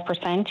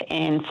 45%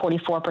 and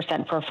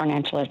 44% for a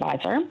financial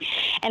advisor.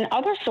 And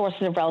other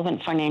sources of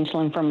relevant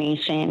financial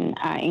information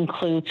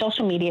include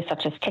social media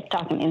such as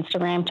TikTok and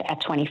Instagram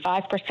at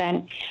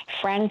 25%,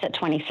 friends at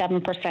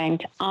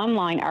 27%,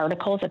 online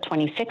articles at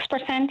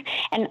 26%,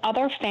 and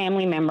other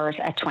family members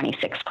at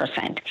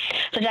 26%.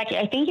 So, Jackie,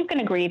 I think you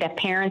can agree that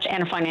parents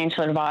and a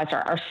financial advisor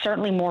are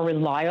certainly more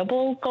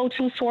reliable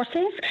go-to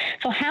sources.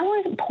 So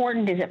how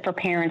important is it for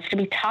parents to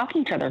be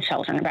talking to their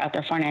children about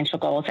their financial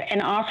goals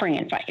and offering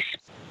advice?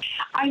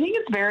 I think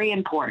it's very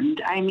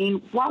important. I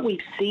mean, what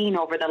we've seen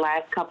over the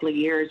last couple of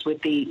years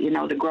with the,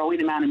 the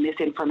growing amount of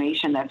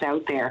misinformation that's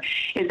out there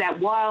is that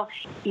while,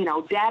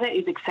 data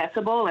is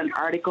accessible and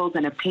articles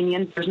and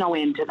opinions, there's no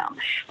end to them.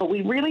 But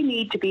we really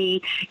need to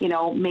be,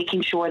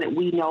 making sure that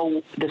we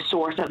know the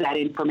source of that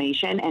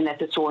information and that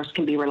the source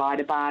can be relied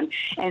upon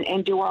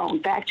and do our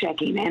own fact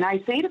checking. And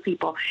I say to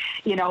people,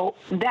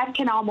 that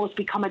can almost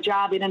become a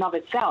job in and of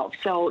itself.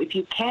 So if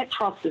you can't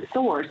trust the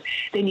source,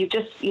 then you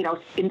just,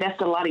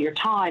 invest a lot of your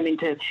time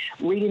into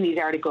reading these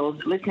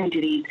articles, listening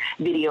to these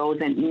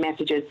videos and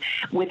messages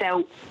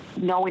without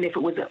knowing if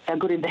it was a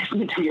good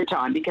investment of your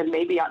time, because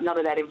maybe none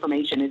of that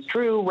information is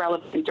true,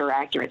 relevant, or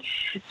accurate.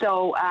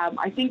 So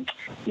I think,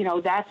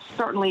 that's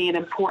certainly an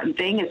important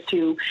thing, is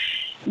to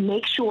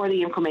make sure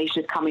the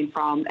information is coming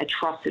from a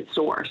trusted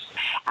source.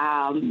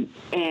 And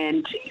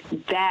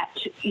that,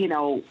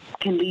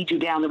 can lead you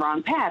down the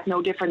wrong path.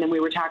 No different than we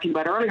were talking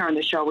about earlier in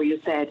the show where you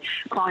said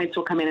clients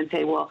will come in and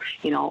say, well,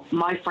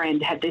 my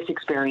friend had this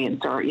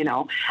experience, or,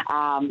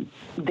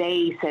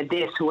 they said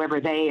this, whoever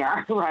they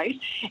are, right?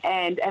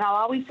 And I'll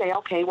always say,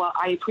 okay, well,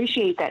 I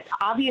appreciate that.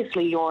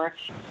 Obviously, you're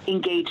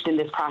engaged in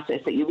this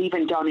process, that you've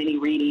even done any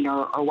reading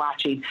or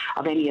watching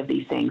of any of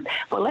these things.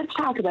 But let's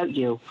talk about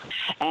you.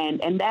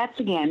 And that's,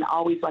 again,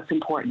 always what's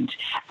important.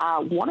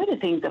 One of the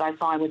things that I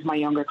find with my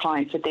younger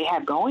clients that they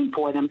have going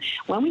for them,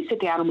 when we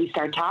sit down and we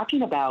start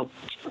talking about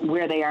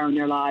where they are in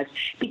their lives,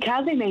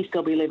 because they may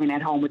still be living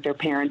at home with their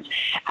parents,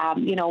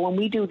 when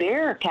we do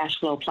their cash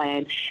flow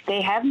plan,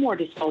 they have more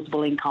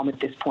disposable income at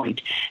this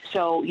point.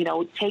 So,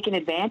 taking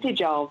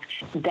advantage of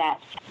that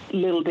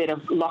little bit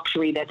of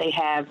luxury that they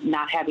have,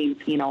 not having,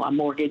 a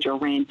mortgage or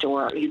rent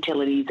or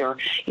utilities or,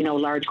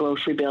 large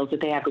grocery bills that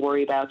they have to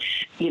worry about,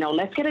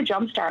 let's get a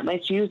jump start.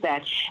 Let's use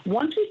that.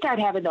 Once we start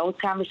having those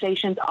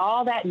conversations,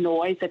 all that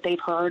noise that they've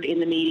heard in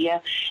the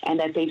media and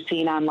that they've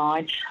seen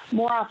online,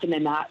 more often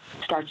than not,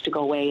 starts to go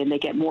away, and they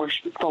get more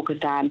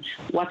focused on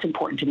what's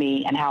important to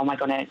me and how am I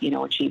going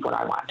to, achieve what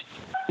I want.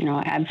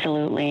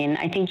 Absolutely. And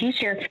I think you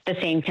share the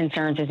same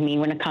concerns as me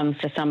when it comes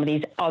to some of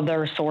these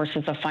other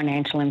sources of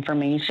financial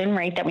information,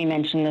 right, that we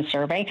mentioned in the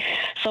survey.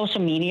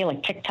 Social media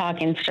like TikTok,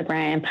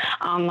 Instagram,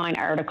 online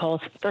articles.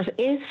 There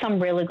is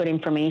some really good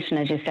information,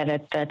 as you said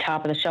at the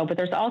top of the show, but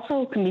there's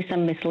also can be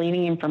some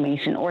misleading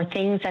information or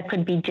things that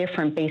could be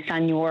different based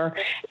on your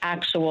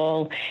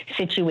actual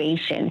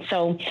situation.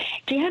 So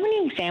do you have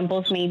any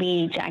examples,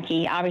 maybe,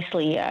 Jackie,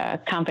 obviously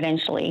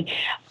confidentially,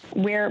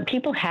 where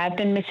people have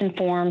been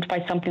misinformed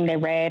by something they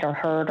read or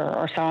heard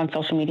or saw on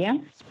social media?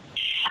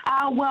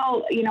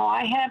 Well,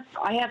 I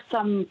have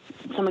some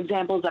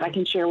examples that I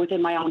can share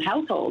within my own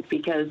household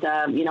because,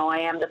 I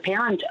am the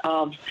parent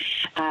of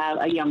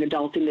a young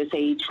adult in this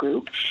age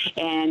group.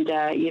 And,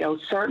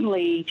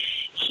 certainly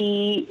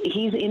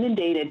he's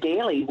inundated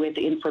daily with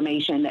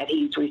information that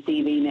he's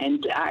receiving.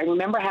 And I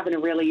remember having a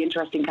really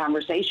interesting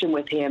conversation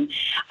with him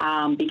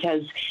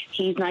because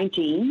he's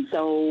 19,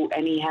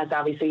 and he has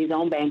obviously his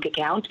own bank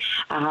account,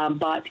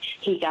 but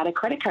he got a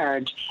credit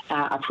card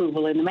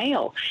approval in the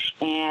mail.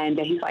 And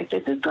he's like,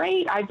 this is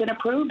great. I've been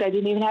approved. I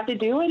didn't even have to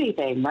do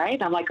anything,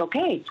 right? I'm like,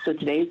 okay, so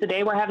today's the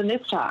day we're having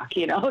this talk.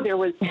 There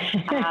was, we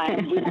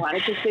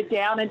wanted to sit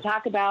down and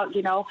talk about,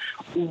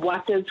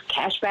 what does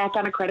cash back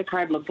on a credit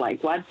card look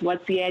like?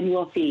 What's the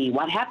annual fee?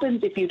 What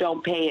happens if you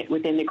don't pay it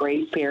within the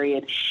grace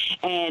period?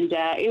 And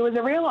it was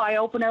a real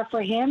eye-opener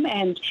for him,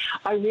 and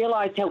I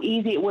realized how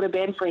easy it would have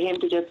been for him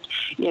to just,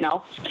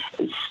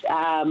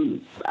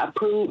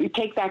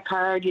 take that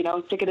card,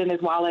 stick it in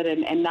his wallet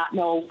and not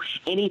know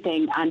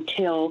anything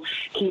until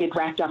he had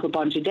racked up a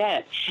bunch of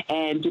debt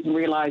and didn't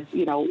realize,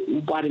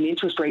 what an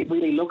interest rate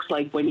really looks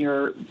like when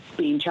you're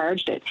being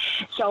charged it.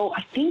 So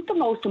I think the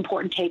most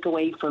important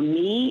takeaway for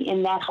me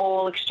in that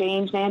whole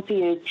exchange,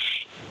 Nancy, is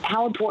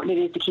how important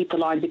it is to keep the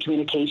lines of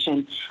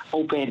communication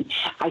open.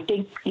 I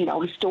think,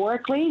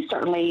 historically,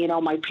 certainly,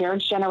 my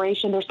parents'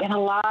 generation, there's been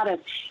a lot of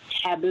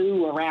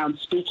taboo around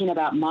speaking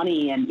about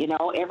money, and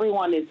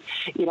everyone is,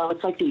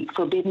 it's like the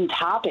forbidden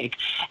topic,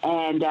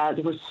 and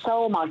there was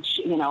so much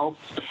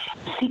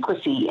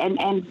secrecy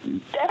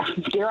and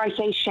dare I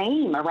say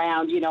shame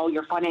around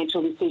your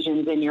financial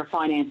decisions and your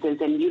finances,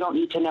 and you don't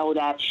need to know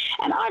that.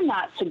 And I'm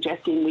not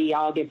suggesting we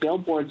all get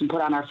billboards and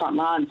put on our front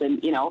lawns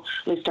and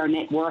list our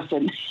net worth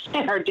and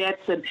our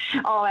debts and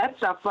all that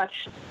stuff, but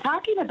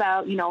talking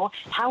about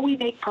how we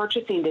make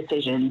purchasing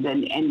decisions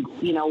and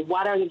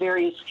what are the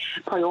various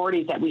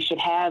priorities that we should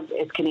have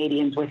as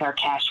Canadians with our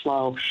cash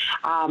flow.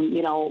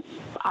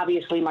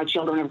 Obviously my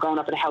children have grown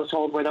up in a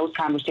household where those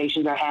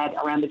conversations are had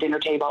around the dinner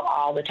table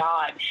all the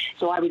time.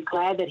 So I was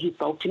glad that he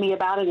spoke to me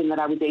about it and that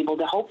I was able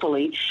to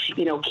hopefully,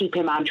 keep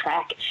him on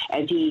track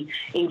as he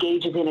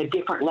engages in a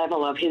different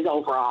level of his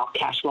overall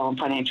cash flow and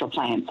financial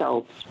plan.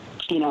 So,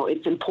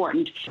 it's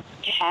important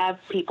to have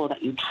people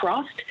that you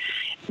trust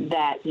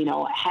that,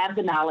 have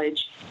the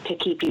knowledge to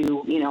keep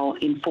you,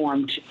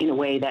 informed in a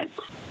way that's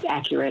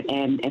accurate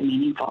and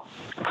meaningful.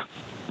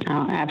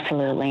 Oh,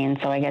 absolutely. And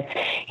so I guess,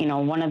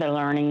 one of the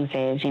learnings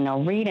is,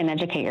 read and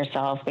educate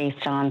yourself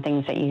based on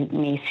things that you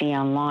may see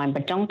online,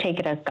 but don't take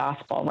it as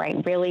gospel,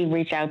 right? Really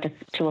reach out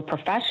to a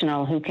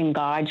professional who can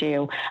guide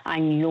you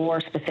on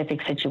your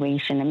specific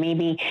situation and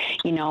maybe,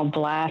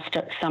 blast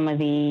some of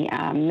the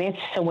myths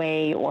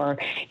away or,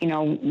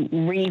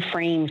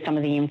 reframe some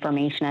of the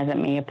information as it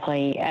may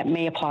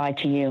apply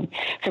to you.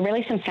 So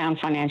really some sound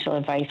financial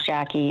advice,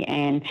 Jackie.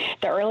 And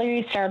the earlier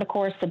you start a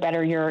course, the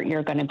better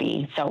you're going to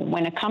be. So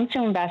when it comes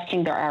to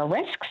investing, there are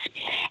risks,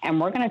 and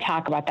we're going to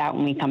talk about that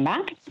when we come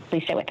back.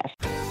 Please stay with us.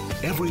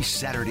 Every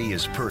Saturday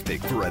is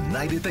perfect for a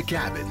night at the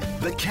cabin.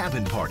 The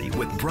Cabin Party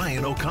with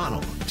Brian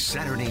O'Connell.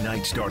 Saturday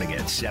night starting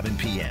at 7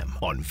 p.m.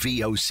 on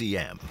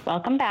VOCM.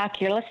 Welcome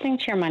back. You're listening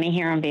to Your Money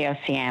here on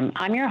VOCM.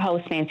 I'm your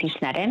host, Nancy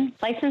Snedden,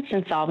 licensed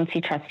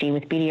insolvency trustee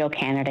with BDO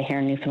Canada here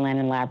in Newfoundland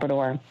and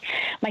Labrador.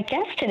 My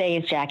guest today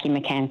is Jackie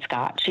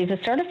McCann-Scott. She's a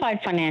certified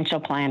financial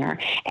planner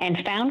and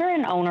founder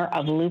and owner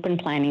of Lupin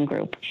Planning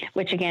Group,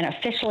 which again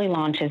officially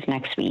launches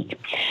next week.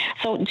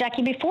 So,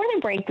 Jackie, before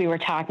the break, we were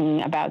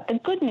talking about the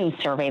Good News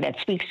Survey that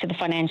speaks to the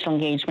financial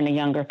engagement of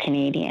younger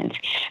Canadians,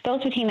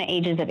 those between the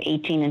ages of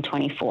 18 and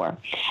 24.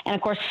 And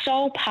of course,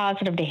 so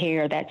positive to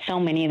hear that so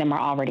many of them are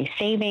already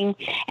saving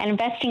and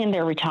investing in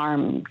their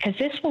retirement, because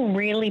this will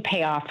really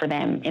pay off for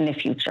them in the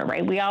future,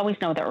 right? We always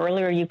know the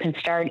earlier you can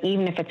start,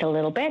 even if it's a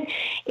little bit,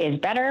 is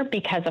better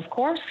because, of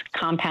course,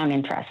 compound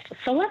interest.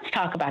 So let's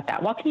talk about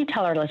that. What can you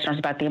tell our listeners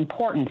about the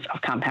importance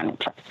of compound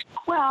interest?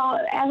 Well,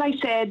 as I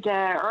said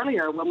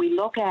earlier, when we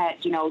look at,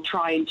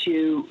 trying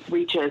to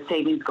reach a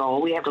savings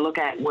goal, we have to look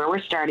at where we're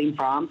starting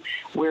from,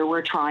 where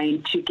we're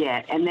trying to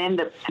get. And then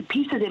the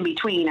pieces in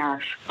between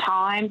are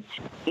time,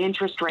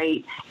 interest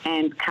rate,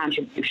 and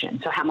contribution.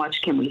 So how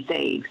much can we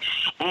save?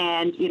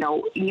 And,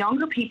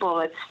 younger people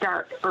that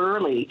start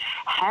early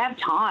have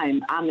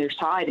time on their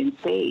side and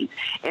save.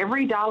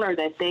 Every dollar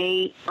that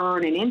they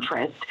earn in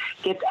interest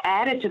gets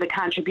added to the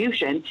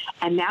contribution,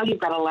 and now you've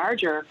got a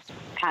larger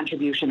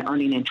contribution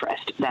earning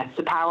interest. That's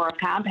the power of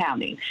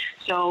compounding.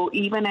 So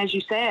even as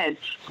you said,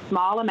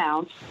 small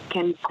amounts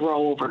can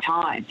grow over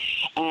time.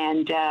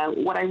 And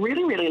what I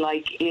really, really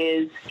like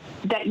is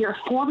that you're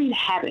forming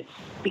habits,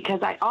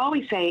 because I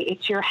always say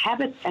it's your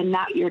habits and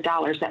not your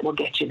dollars that will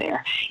get you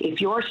there.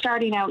 If you're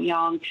starting out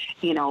young,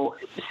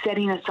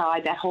 setting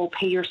aside that whole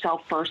pay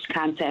yourself first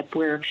concept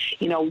where,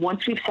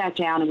 once we've sat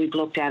down and we've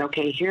looked at,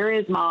 okay, here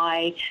is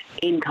my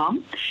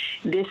income.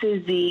 This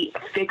is the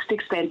fixed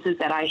expenses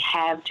that I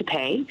have to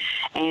pay.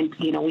 And,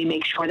 we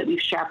make sure that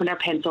we've sharpened our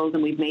pencils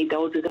and we've made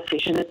those as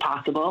efficient as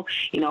possible.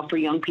 For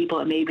young people,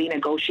 it may be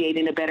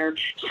negotiating a better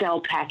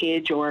cell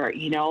package or,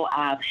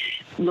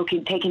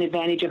 taking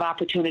advantage of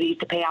opportunities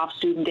to pay off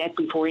student debt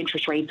before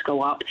interest rates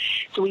go up.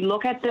 So we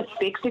look at the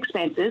fixed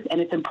expenses,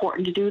 and it's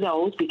important to do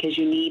those because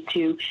you need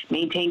to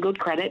maintain good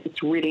credit.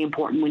 It's really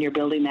important when you're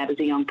building that as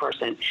a young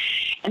person.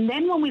 And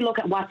then when we look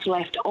at what's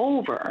left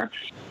over,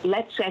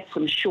 let's set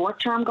some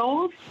short-term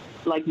goals,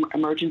 like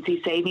emergency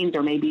savings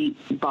or maybe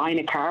buying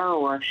a car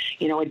or,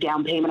 a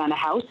down payment on a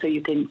house so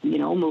you can,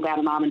 move out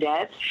of mom and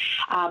dad's.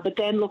 But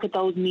then look at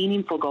those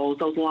meaningful goals,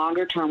 those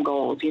longer term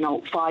goals,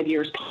 5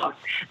 years plus.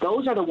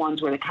 Those are the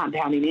ones where the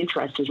compounding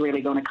interest is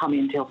really going to come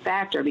into a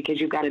factor because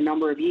you've got a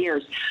number of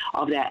years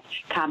of that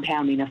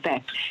compounding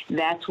effect.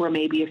 That's where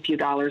maybe a few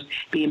dollars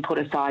being put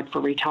aside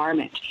for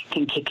retirement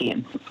can kick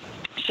in.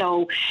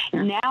 So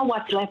now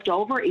what's left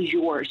over is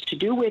yours to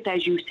do with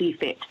as you see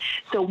fit.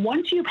 So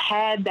once you've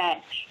had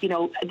that,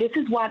 this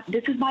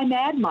is my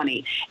mad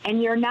money,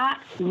 and you're not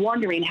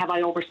wondering, have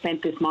I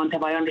overspent this month?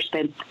 Have I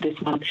underspent this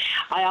month?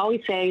 I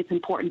always say it's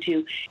important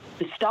to,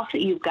 the stuff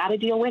that you've got to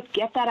deal with,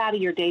 get that out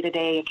of your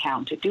day-to-day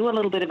account. To do a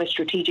little bit of a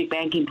strategic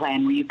banking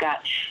plan where you've got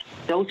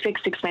those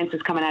fixed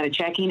expenses coming out of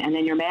checking, and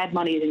then your mad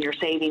money is in your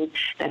savings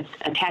that's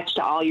attached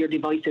to all your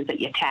devices that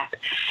you tap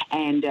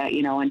and,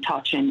 and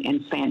touch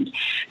and spend.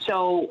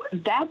 So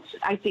that's,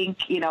 I think,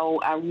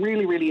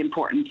 really, really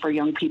important for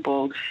young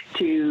people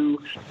to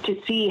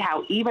see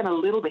how even a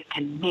little bit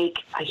can make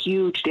a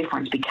huge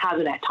difference because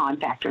of that time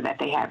factor that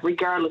they have,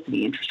 regardless of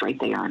the interest rate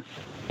they earn.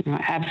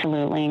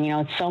 Absolutely.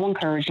 And, it's so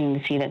encouraging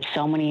to see that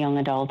so many young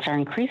adults are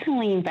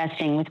increasingly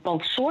investing with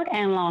both short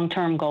and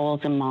long-term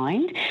goals in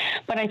mind.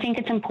 But I think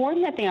it's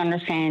important that they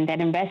understand that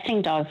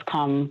investing does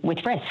come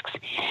with risks.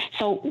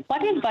 So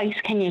what advice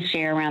can you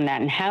share around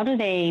that, and how do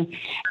they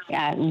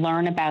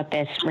learn about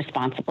this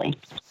responsibly?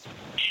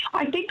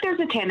 I think there's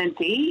a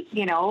tendency,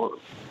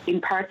 in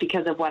part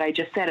because of what I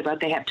just said about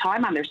they have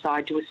time on their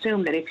side, to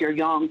assume that if you're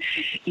young,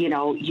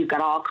 you've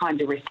got all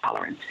kinds of risk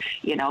tolerance.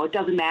 It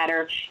doesn't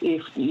matter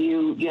if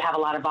you have a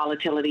lot of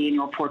volatility in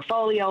your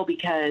portfolio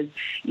because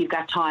you've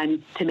got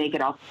time to make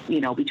it up,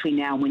 between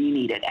now and when you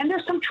need it. And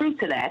there's some truth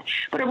to that,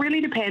 but it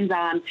really depends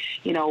on,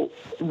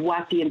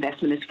 what the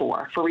investment is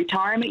for. For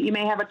retirement, you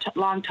may have a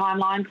long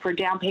timeline for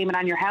down payment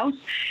on your house.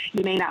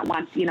 You may not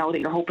want, that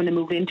you're hoping to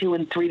move into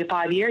in 3 to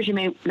 5 years. You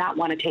may not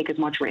want to take as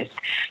much risk.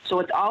 So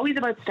it's always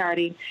about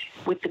starting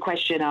with the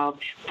question of,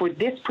 for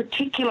this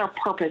particular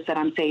purpose that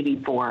I'm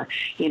saving for,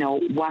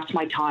 what's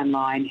my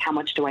timeline? How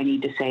much do I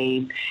need to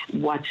save?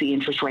 What's the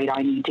interest rate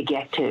I need to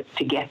get to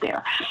get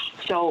there?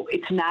 So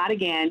it's not,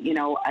 again,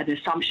 an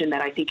assumption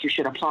that I think you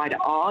should apply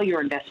to all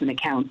your investment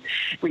accounts,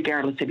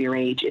 regardless of your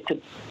age. It's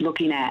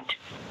looking at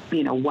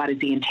what is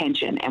the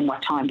intention and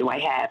what time do I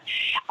have?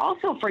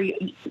 Also,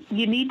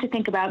 you need to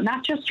think about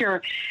not just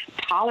your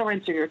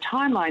tolerance or your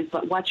timelines,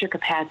 but what's your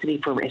capacity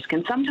for risk.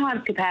 And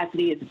sometimes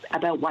capacity is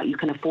about what you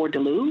can afford to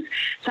lose.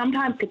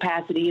 Sometimes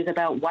capacity is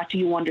about what do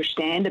you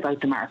understand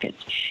about the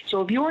markets.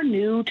 So if you're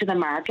new to the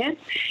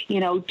markets,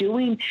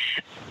 doing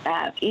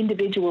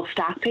individual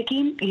stock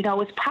picking,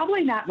 is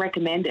probably not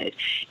recommended.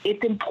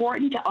 It's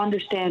important to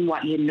understand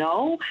what you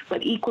know,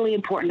 but equally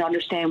important to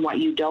understand what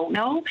you don't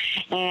know.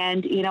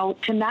 And,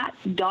 to not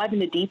dive in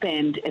the deep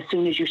end as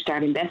soon as you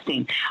start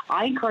investing.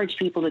 I encourage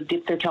people to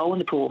dip their toe in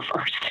the pool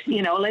first.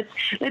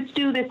 Let's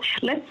do this.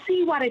 Let's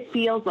see what it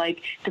feels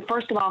like to,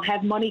 first of all,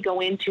 have money go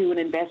into an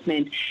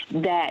investment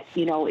that,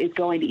 is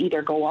going to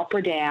either go up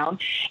or down.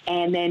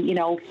 And then,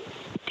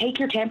 take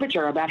your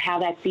temperature about how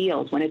that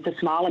feels when it's a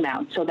small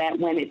amount, so that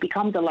when it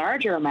becomes a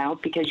larger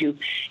amount, because you've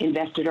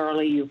invested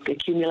early, you've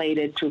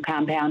accumulated through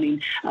compounding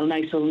a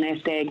nice little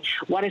nest egg,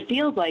 what it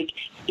feels like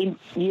in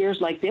years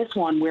like this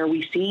one where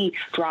we see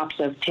drops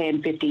of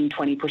 10, 15,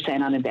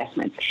 20% on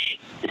investments.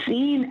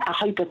 Seeing a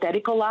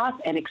hypothetical loss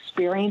and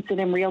experience it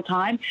in real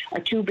time are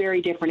two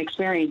very different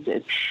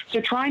experiences.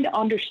 So trying to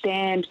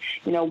understand,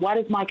 what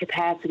is my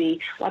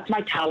capacity, what's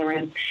my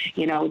tolerance,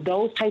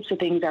 those types of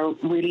things are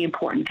really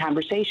important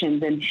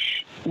conversations. And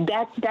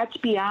that's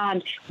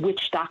beyond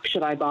which stock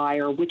should I buy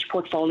or which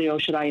portfolio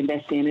should I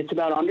invest in. It's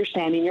about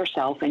understanding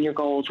yourself and your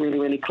goals really,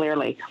 really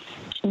clearly.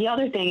 The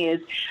other thing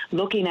is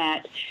looking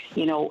at,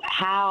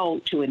 how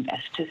to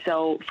invest.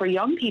 So for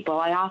young people,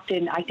 I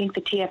think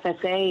the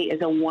TFSA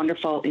is a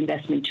wonderful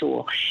investment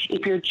tool.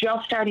 If you're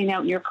just starting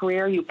out in your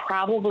career, you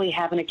probably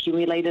haven't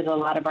accumulated a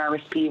lot of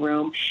RSP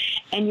room,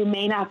 and you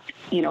may not,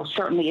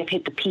 certainly have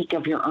hit the peak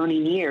of your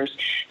earning years.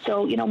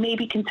 So,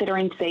 maybe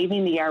considering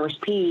saving the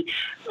RSP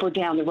for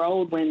down the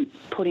road when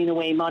putting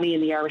away money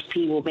in the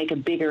RSP will make a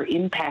bigger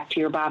impact to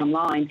your bottom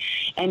line.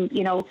 And,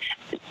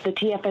 the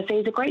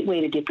TFSA is a great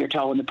way to dip your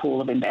toe in the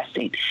pool of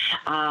investing.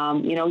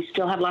 You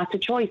still have lots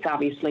of choice,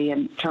 obviously,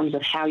 in terms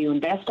of how you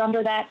invest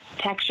under that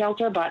tax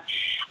shelter, but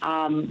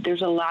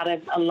there's a lot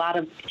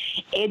of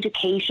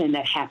education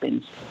that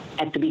happens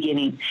at the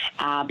beginning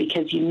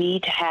because you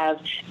need to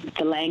have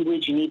the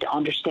language, you need to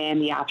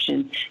understand the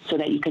options so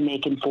that you can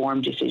make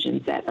informed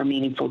decisions that are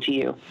meaningful to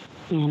you.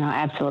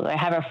 Absolutely. I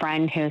have a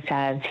friend who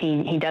says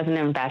he doesn't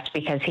invest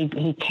because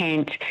he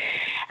can't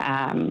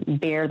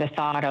bear the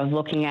thought of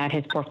looking at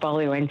his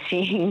portfolio and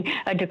seeing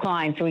a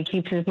decline. So he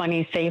keeps his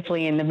money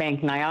safely in the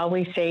bank. And I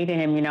always say to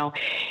him,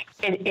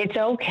 it's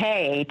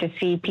okay to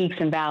see peaks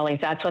and valleys.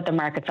 That's what the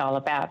market's all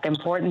about. The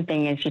important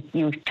thing is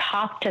you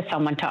talk to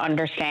someone to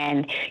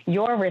understand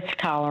your risk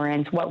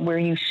tolerance, where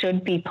you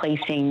should be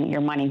placing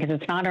your money, because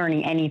it's not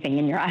earning anything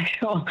in your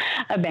actual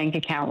bank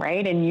account,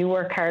 right? And you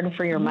work hard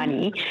for your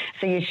money,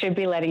 so you should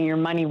be letting your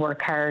money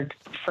work hard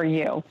for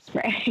you,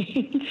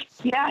 right?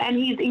 Yeah, and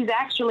he's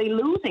actually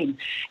losing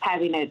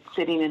having it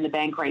sitting in the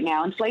bank right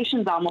now.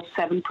 Inflation's almost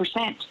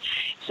 7%.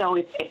 So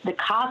if the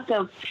cost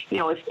of,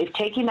 if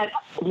taking that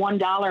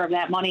 $1 of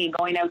that money and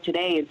going out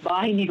today is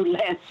buying you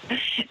less,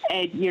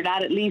 and you're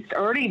not at least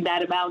earning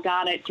that amount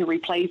on it to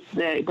replace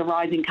the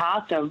rising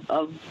cost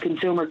of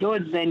consumer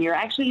goods, then you're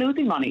actually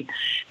losing money.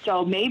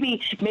 So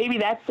maybe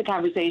that's the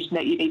conversation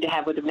that you need to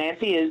have with them,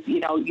 Nancy, is,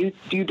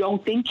 you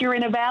don't think you're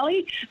in a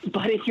valley,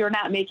 but if you're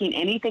not making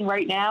anything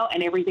right now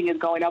and everything is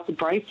going up in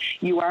price,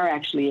 you are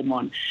actually in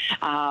one.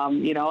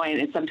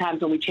 And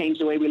sometimes when we change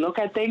the way we look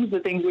at things, the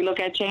things we look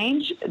at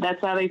change.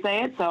 That's how they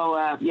say it. So,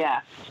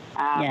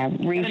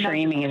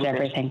 reframing is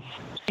everything.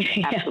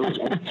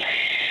 Absolutely.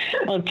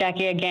 Well,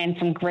 Jackie, again,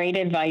 some great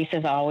advice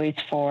as always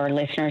for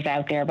listeners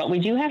out there, but we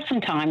do have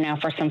some time now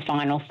for some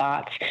final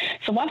thoughts.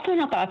 So what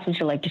final thoughts would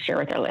you like to share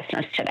with our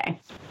listeners today?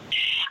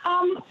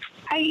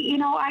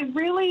 I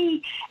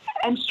really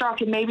am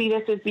struck, and maybe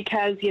this is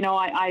because,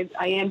 I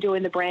am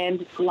doing the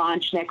brand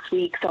launch next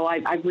week, so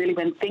I've really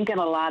been thinking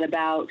a lot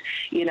about,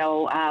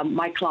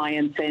 my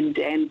clients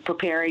and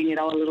preparing,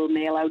 a little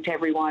mail out to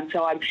everyone.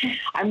 So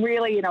I'm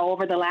really,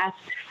 over the last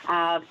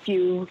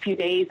few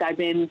days, I've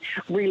been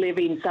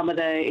reliving some of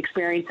the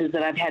experiences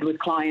that I've had with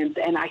clients.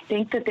 And I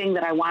think the thing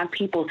that I want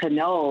people to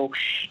know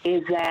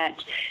is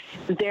that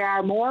they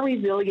are more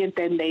resilient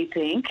than they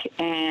think,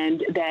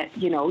 and that,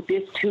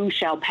 this too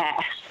shall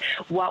pass.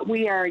 What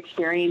we are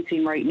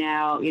experiencing right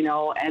now,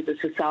 as a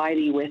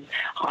society with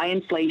high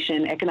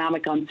inflation,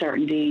 economic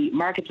uncertainty,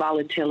 market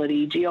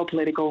volatility,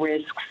 geopolitical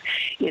risks,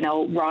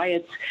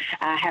 riots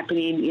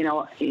happening,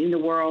 in the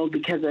world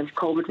because of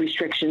COVID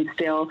restrictions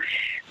still.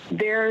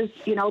 There's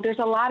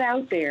a lot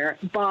out there,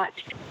 but,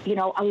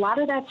 a lot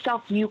of that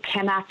stuff you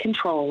cannot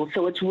control.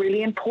 So it's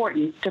really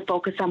important to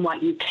focus on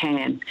what you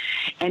can,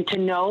 and to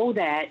know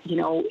that,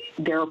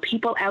 there are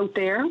people out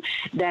there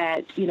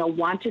that,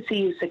 want to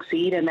see you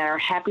succeed and that are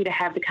happy to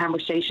have the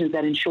conversations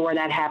that ensure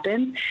that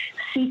happens.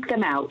 seek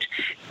them out.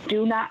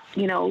 Do not,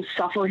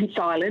 suffer in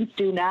silence.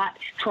 Do not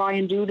try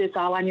and do this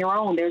all on your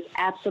own. There's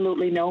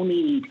absolutely no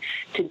need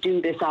to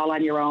do this all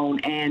on your own.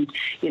 And,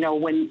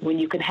 when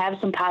you can have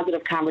some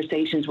positive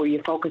conversations where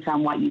you focus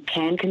on what you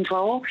can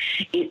control,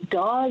 it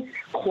does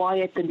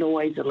quiet the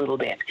noise a little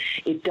bit.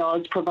 It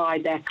does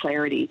provide that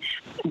clarity.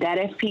 That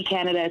FP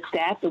Canada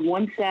stat, the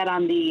one stat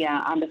on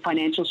the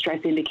financial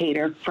stress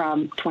indicator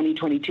from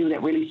 2022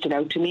 that really stood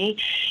out to me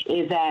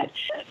is that,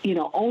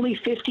 only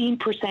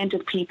 15%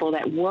 of people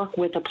that work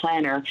with a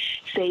planner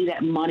say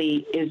that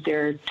money is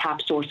their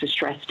top source of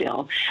stress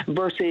still,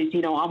 versus,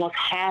 almost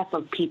half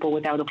of people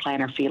without a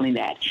planner feeling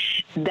that.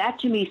 That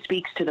to me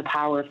speaks to the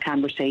power of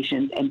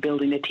conversations and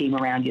building a team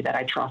around you that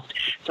I trust.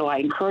 So I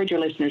encourage your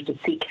listeners to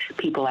seek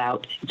people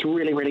out. It's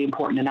really, really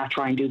important to not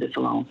try and do this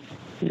alone.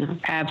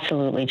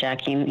 Absolutely,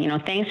 Jackie.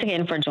 Thanks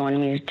again for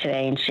joining me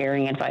today and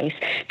sharing advice.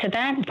 To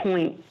that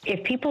point,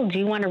 if people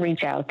do want to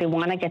reach out, they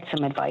want to get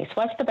some advice,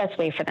 what's the best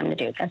way for them to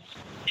do this?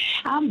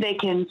 They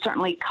can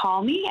certainly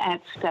call me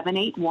at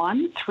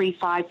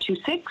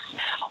 781-3526,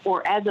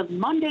 or as of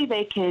Monday,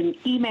 they can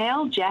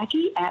email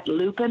Jackie at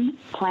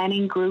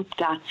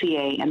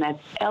lupinplanninggroup.ca, and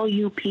that's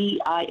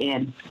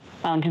LUPIN.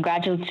 Well, and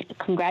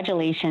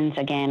congratulations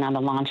again on the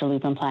launch of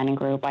Lupin Planning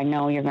Group. I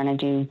know you're going to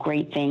do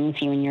great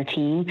things, you and your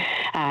team,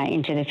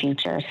 into the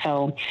future.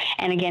 So,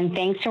 and again,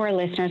 thanks to our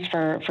listeners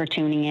for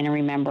tuning in. And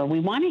remember,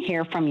 we want to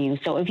hear from you.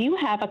 So if you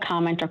have a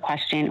comment or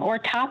question or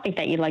topic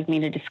that you'd like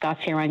me to discuss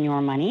here on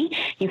Your Money,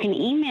 you can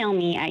email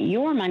me at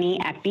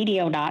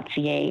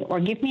yourmoney@bdo.ca or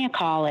give me a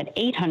call at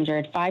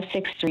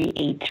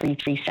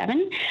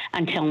 800-563-8337.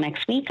 Until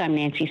next week, I'm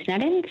Nancy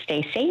Snedden.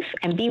 Stay safe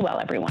and be well,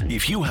 everyone.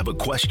 If you have a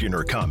question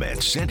or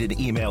comment, send an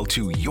email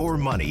to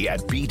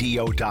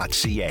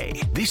yourmoney@bdo.ca.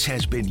 This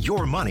has been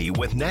Your Money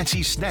with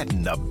Nancy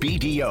Snedden of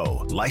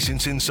BDO,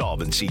 Licensed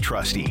Insolvency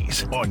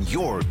Trustees, on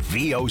your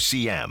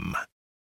VOCM.